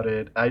about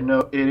it. I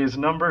know it is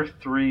number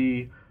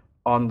 3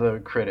 on the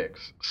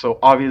critics. So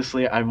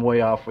obviously I'm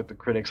way off with the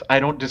critics. I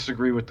don't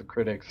disagree with the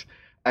critics.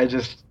 I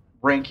just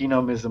ranking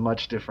them is a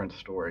much different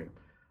story.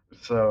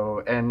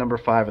 So, and number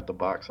 5 at the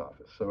box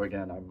office. So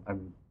again,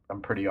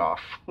 I'm pretty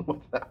off with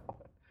that one.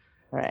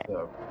 All right.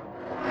 So.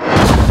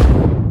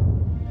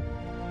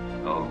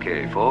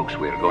 Okay, folks,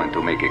 we're going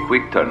to make a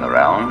quick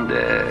turnaround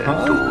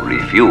to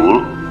refuel,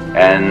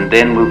 and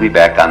then we'll be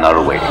back on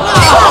our way.